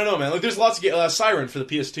I don't know, man. Like there's lots of Siren for the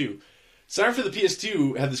PS2. Siren for the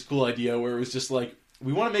PS2 had this cool idea where it was just like,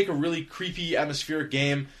 we want to make a really creepy atmospheric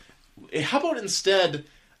game. How about instead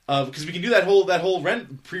of, because we can do that whole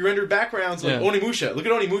pre-rendered backgrounds like Onimusha. Look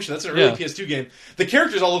at Onimusha. That's an early PS2 game. The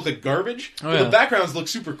characters all look like garbage, but the backgrounds look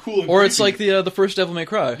super cool. And or creepy. it's like the first Devil May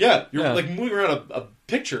Cry. Yeah, you're like moving around a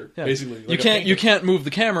picture basically. Like you can't move the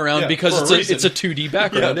camera around because it's a 2D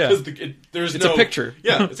background. It's a picture.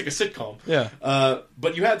 Yeah, it's like a sitcom. Yeah.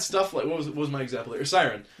 But you had stuff like what was my example there?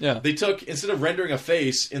 Siren. Yeah. They took, instead of rendering a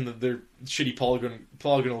face in their shitty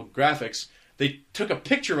polygonal graphics, they took a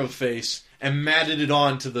picture of a face and matted it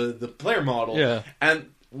on to the player model. Yeah. And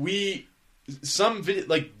this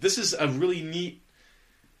is a really neat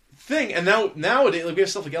thing. And nowadays, like, we have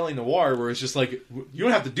stuff like L.A. Noire where it's just like, you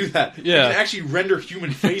don't have to do that. Yeah. You can actually render human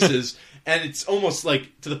faces, and it's almost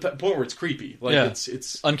like to the point where it's creepy. Like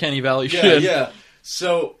it's Uncanny Valley shit. Yeah.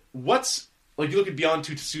 So what's, like, you look at Beyond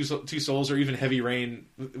Two Souls or even Heavy Rain,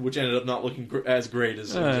 which ended up not looking as great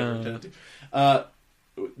as it was ever intended to.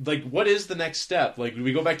 Like, what is the next step? Like, do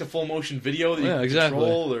we go back to full motion video that you can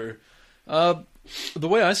control, or? The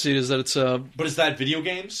way I see it is that it's But is that video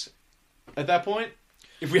games at that point?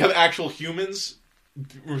 If we have actual humans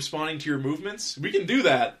responding to your movements, we can do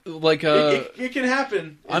that. Like it can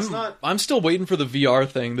happen. I'm still waiting for the VR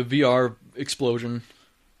thing, the VR explosion.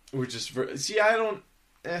 We're just video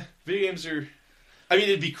games are. I mean,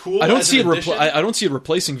 it'd be cool. I don't see it. I don't see it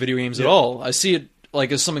replacing video games at all. I see it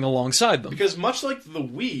like as something alongside them. Because much like the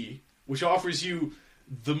Wii, which offers you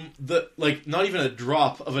the like not even a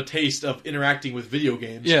drop of a taste of interacting with video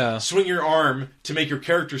games. Yeah. Swing your arm to make your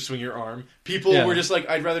character swing your arm. People were just like,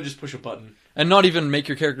 I'd rather just push a button. And not even make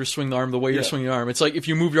your character swing the arm the way you're swinging the arm. It's like if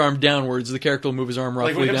you move your arm downwards, the character will move his arm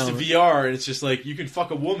roughly down. Like when it comes to VR, and it's just like, you can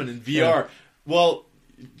fuck a woman in VR. Yeah. Well,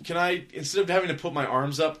 can I, instead of having to put my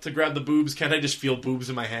arms up to grab the boobs, can't I just feel boobs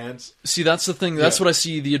in my hands? See, that's the thing. That's what I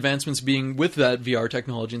see the advancements being with that VR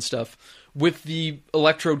technology and stuff. With the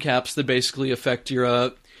electrode caps that basically affect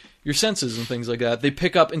your senses and things like that. They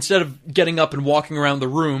pick up, instead of getting up and walking around the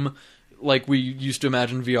room like we used to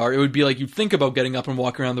imagine VR, it would be like you think about getting up and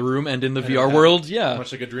walking around the room, and in the VR world,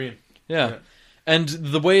 much like a dream. Yeah. And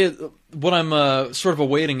the way, what I'm sort of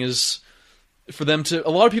awaiting is for them to, a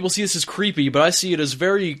lot of people see this as creepy, but I see it as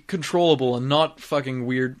very controllable and not fucking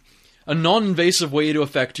weird. A non-invasive way to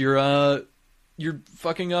affect your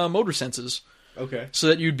fucking motor senses. Okay. So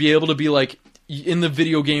that you'd be able to be like, in the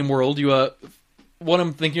video game world, what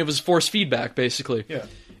I'm thinking of is force feedback, basically. Yeah.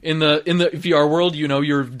 In the VR world,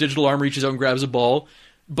 your digital arm reaches out and grabs a ball,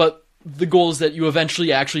 but the goal is that you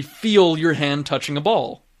eventually actually feel your hand touching a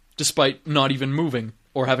ball, despite not even moving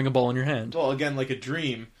or having a ball in your hand. Well, again, like a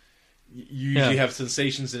dream, you usually have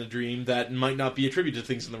sensations in a dream that might not be attributed to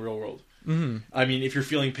things in the real world. Mm-hmm. I mean, if you're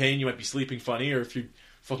feeling pain, you might be sleeping funny, or if you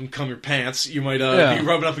fucking cum your pants, you might be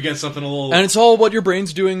rubbing up against something a little... And it's all what your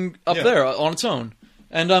brain's doing up there on its own.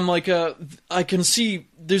 And I'm like, I can see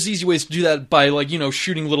there's easy ways to do that by, like,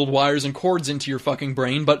 shooting little wires and cords into your fucking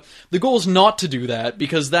brain, but the goal is not to do that,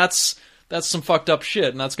 because that's some fucked up shit,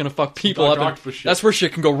 and that's going to fuck people up. That's where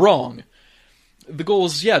shit can go wrong. The goal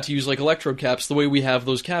is, to use, like, electrode caps, the way we have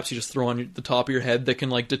those caps you just throw on the top of your head that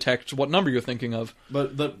can, like, detect what number you're thinking of.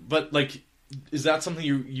 But like, is that something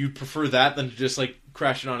you'd prefer that than just, like,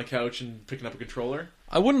 crashing on a couch and picking up a controller?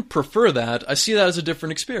 I wouldn't prefer that. I see that as a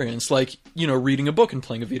different experience, like, reading a book and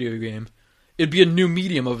playing a video game. It'd be a new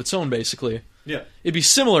medium of its own, basically. Yeah. It'd be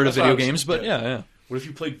similar to video games, but yeah. What if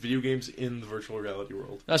you played video games in the virtual reality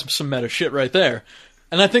world? That's some meta shit right there.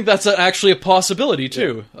 And I think that's actually a possibility,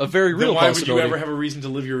 too. A very real possibility. Then why would you ever have a reason to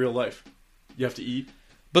live your real life? You have to eat.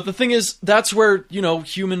 But the thing is, that's where,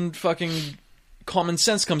 human fucking common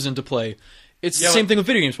sense comes into play. It's Yeah, the same but thing with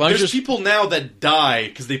video games. Why don't you There's just people now that die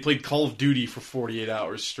because they played Call of Duty for 48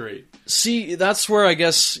 hours straight. see? That's where I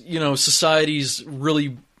guess society's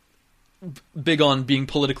really big on being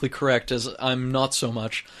politically correct, as I'm not so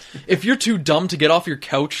much. If you're too dumb to get off your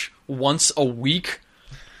couch once a week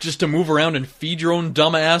just to move around and feed your own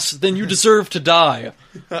dumb ass, then you deserve to die.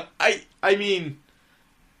 I mean,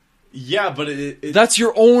 yeah, but That's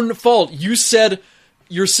your own fault. You said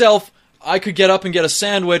yourself, I could get up and get a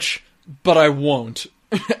sandwich, but I won't.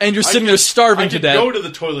 And you're sitting there starving to death. I could go to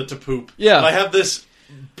the toilet to poop. Yeah. But I have this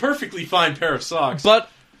perfectly fine pair of socks. But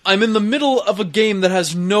I'm in the middle of a game that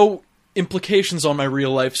has no implications on my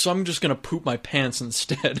real life, so I'm just gonna poop my pants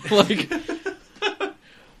instead.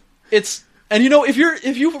 It's... And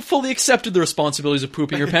if you fully accepted the responsibilities of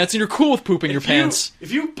pooping your pants and you're cool with pooping your pants,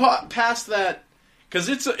 if you pass that, because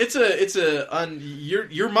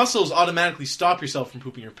your muscles automatically stop yourself from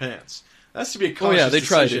pooping your pants. That's to be a conscious they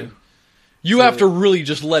try decision. to. You have to really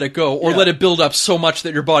just let it go, or Yeah. let it build up so much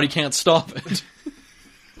that your body can't stop it.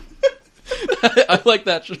 I like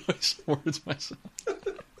that choice of words myself.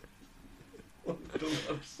 I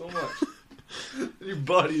love so much. Your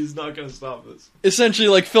body is not going to stop this. Essentially,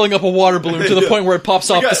 like filling up a water balloon to the point where it pops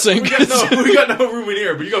off the sink. We got no room in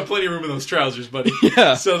here, but you got plenty of room in those trousers, buddy.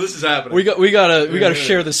 Yeah. So this is happening. We gotta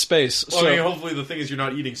share this space. Well, So, I mean, hopefully the thing is you're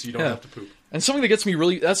not eating, so you don't have to poop. and something that gets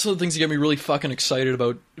me that's one of the things that get me really fucking excited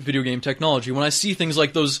about video game technology. When I see things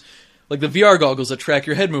like those, like the VR goggles that track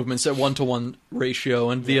your head movements at 1-to-1 ratio,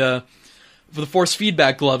 and the force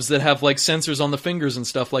feedback gloves that have like sensors on the fingers and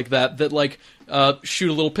stuff like that shoot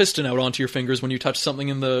a little piston out onto your fingers when you touch something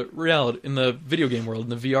in the video game world, in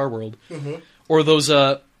the VR world. Mm-hmm. Or those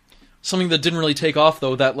something that didn't really take off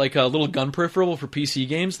though, that like a little gun peripheral for PC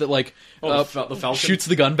games that like the Falcon? shoots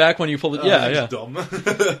the gun back when you pull it. It's dumb.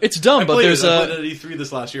 It's dumb, but there's I played it at E3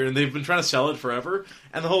 this last year, and they've been trying to sell it forever.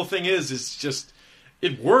 And the whole thing is just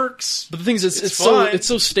it works. But the thing is, it's fine.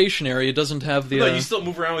 so stationary. It doesn't have the. No, you still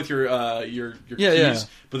move around with your keys, yeah.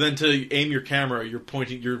 but then to aim your camera,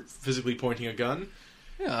 you're physically pointing a gun.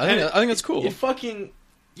 Yeah, I think that's cool. It fucking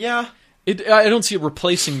I don't see it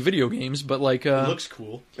replacing video games, but like it looks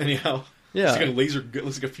cool. Anyhow, yeah, it's like a laser.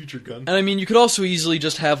 Looks like a future gun. and I mean, you could also easily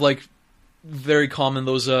just have like very common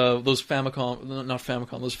those Famicom, not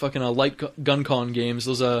Famicom, those fucking light gun con games.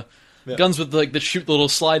 Those guns with like that shoot the little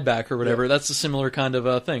slide back or whatever. Yeah. That's a similar kind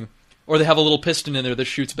of thing. Or they have a little piston in there that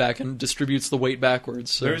shoots back and distributes the weight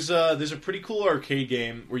backwards. So. There's a pretty cool arcade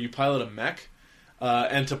game where you pilot a mech,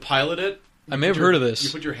 and to pilot it, I may have heard of this. You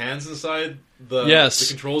put your hands inside the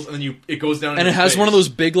controls, and then it goes down. And it has one of those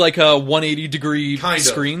big, like 180-degree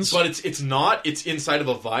screens. But it's not. It's inside of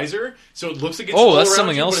a visor, so it looks like it's that's around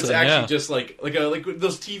something you, else. But it's then, actually just like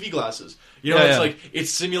those TV glasses. You know, Yeah, it's yeah. like it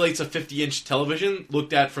simulates a 50-inch television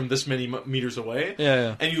looked at from this many meters away.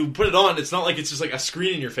 Yeah. And you put it on. It's not like it's just like a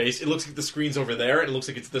screen in your face. It looks like the screen's over there, and it looks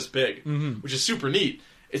like it's this big, which is super neat.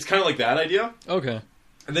 It's kind of like that idea. Okay.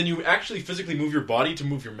 And then you actually physically move your body to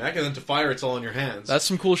move your mech, and then to fire, it's all in your hands. That's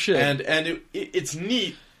some cool shit. And it's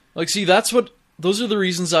neat. Like, see, those are the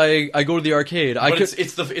reasons I go to the arcade. But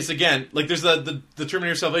it's again, like there's the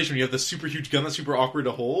Terminator Salvation, you have the super huge gun that's super awkward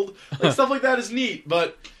to hold. Like stuff like that is neat,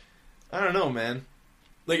 but I don't know, man.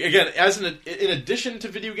 Like again, in addition to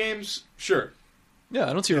video games, sure. Yeah,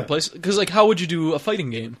 I don't see a replace, because like how would you do a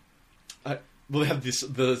fighting game? Well, they have the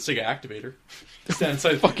Sega Activator. Stand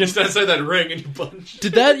inside that ring and you punch.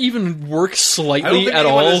 Did that even work slightly I don't think at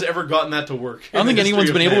anyone all? has ever gotten that to work. I don't think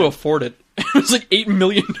anyone's been able to afford it. It was like $8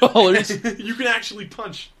 million. You can actually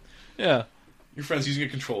punch. Yeah. Your friend's using a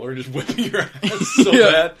controller and just whipping your ass so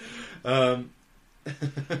bad.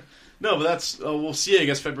 No, but that's we'll see. I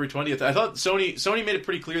guess February 20th. I thought Sony made it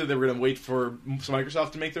pretty clear that they were going to wait for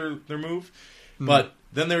Microsoft to make their move, but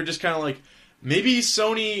then they were just kind of like, maybe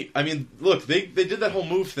Sony. I mean, look, they did that whole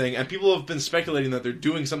move thing, and people have been speculating that they're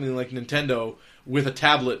doing something like Nintendo with a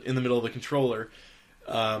tablet in the middle of the controller.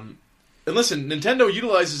 And listen, Nintendo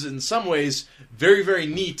utilizes it in some ways very, very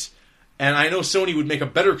neat. And I know Sony would make a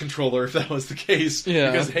better controller if that was the case.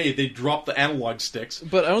 Yeah. Because, hey, they dropped the analog sticks.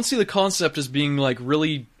 But I don't see the concept as being like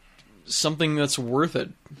really something that's worth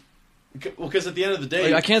it. Well, because at the end of the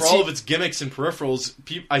day, Like, I can't for see- all of its gimmicks and peripherals,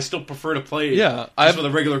 I still prefer to play Yeah, with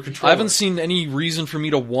a regular controller. I haven't seen any reason for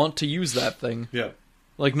me to want to use that thing. Yeah.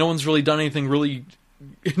 Like, no one's really done anything really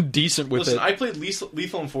decent with Listen, it. I played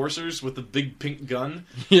Lethal Enforcers with the big pink gun,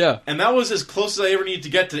 Yeah. and that was as close as I ever needed to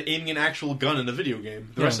get to aiming an actual gun in a video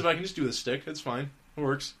game. The rest Yeah. of it, I can just do with a stick. It's fine. It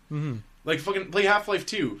works. Mm-hmm. Like, fucking play Half-Life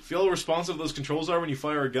 2. Feel how responsive those controls are when you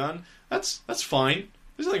fire a gun. That's fine.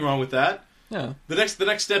 There's nothing wrong with that. Yeah. The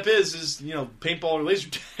next step is paintball or laser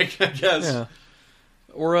tag, I guess. Yeah.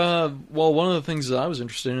 Or, well, one of the things that I was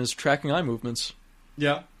interested in is tracking eye movements.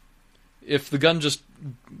 Yeah. If the gun just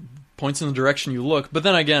points in the direction you look, but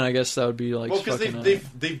then again, I guess that would be like. Well, because fucking,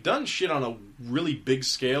 they've done shit on a really big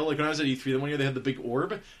scale. Like when I was at E3, the one year they had the big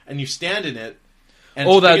orb, and you stand in it. And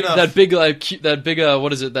oh, it's big enough, that big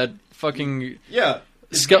what is it? That fucking yeah,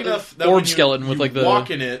 it's big enough that when orb skeleton with like the walk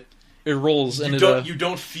in it. It rolls and you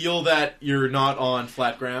don't feel that you're not on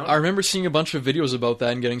flat ground. I remember seeing a bunch of videos about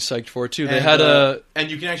that and getting psyched for it too. They and, had and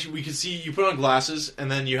you can see you put on glasses and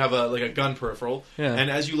then you have a gun peripheral. Yeah. And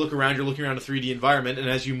as you look around, you're looking around a 3D environment, and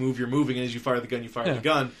as you move, you're moving, and as you fire the gun, you fire Yeah. the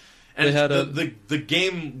gun. And They had the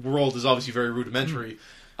game world is obviously very rudimentary.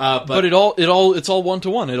 But it's all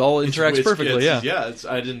 1-to-1. It all interacts perfectly.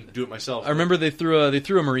 I didn't do it myself. I remember they threw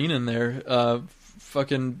a Marine in there.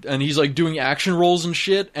 And he's like doing action rolls and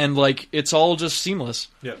shit, and like it's all just seamless.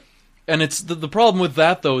 Yeah. And it's the problem with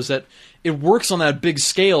that though is that it works on that big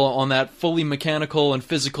scale, on that fully mechanical and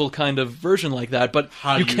physical kind of version like that, but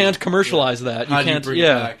you can't commercialize that. How you can't. do you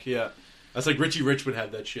bring it back? Yeah. That's like Richie Rich would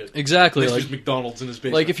have that shit. Exactly. There's Like just McDonald's in his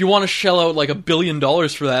basement. Like if you want to shell out like $1 billion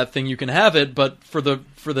for that thing, you can have it, but for the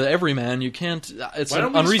everyman, you can't. It's Why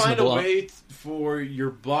don't we just find a unreasonable. way for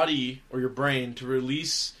your body or your brain to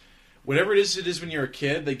release whatever it is when you're a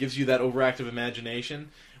kid that gives you that overactive imagination,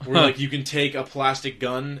 where like you can take a plastic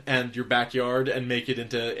gun and your backyard and make it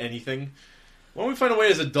into anything. Why don't we find a way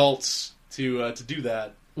as adults to do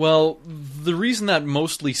that? Well, the reason that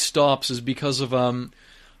mostly stops is because of the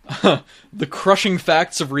crushing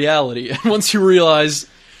facts of reality. And once you realize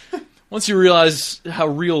how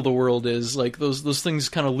real the world is, like those things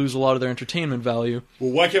kind of lose a lot of their entertainment value. Well,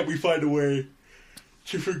 why can't we find a way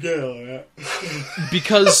to forget all that?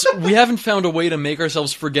 Because we haven't found a way to make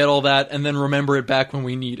ourselves forget all that and then remember it back when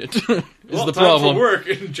we need it. Is the time problem? For work,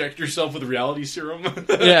 inject yourself with reality serum.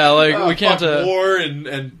 Yeah, like we can't. War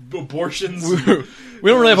and abortions. We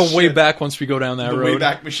don't really have a way back once we go down that the road.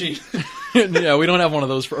 Wayback Machine. Yeah, we don't have one of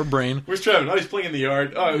those for our brain. Where's Trevin? Oh, he's playing in the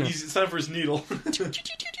yard. Oh, it's time for his needle.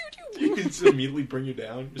 You can just immediately bring you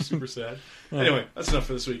down. It's super sad. Anyway, that's enough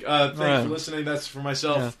for this week. Thank you for listening. That's for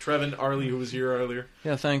myself, Trevin, Arlie, who was here earlier.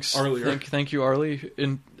 Yeah, thanks. Earlier. Thank you, Arlie,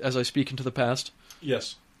 as I speak into the past.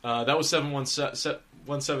 Yes. That was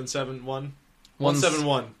 1771.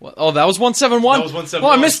 171. Oh, that was 171? That was 171.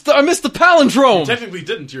 Oh, I missed the palindrome! You technically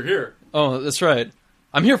didn't. You're here. Oh, that's right.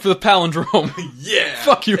 I'm here for the palindrome. Yeah!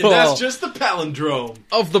 Fuck you and all. That's just the palindrome.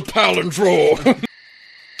 Of the palindrome.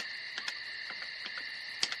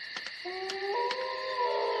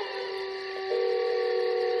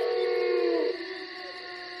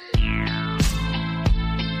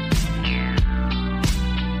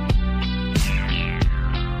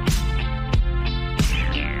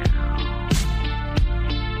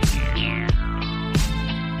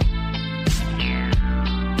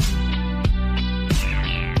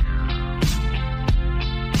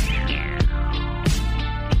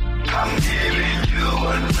 I'm giving you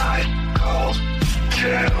a night call,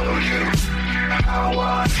 tell you how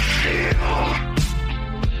I feel.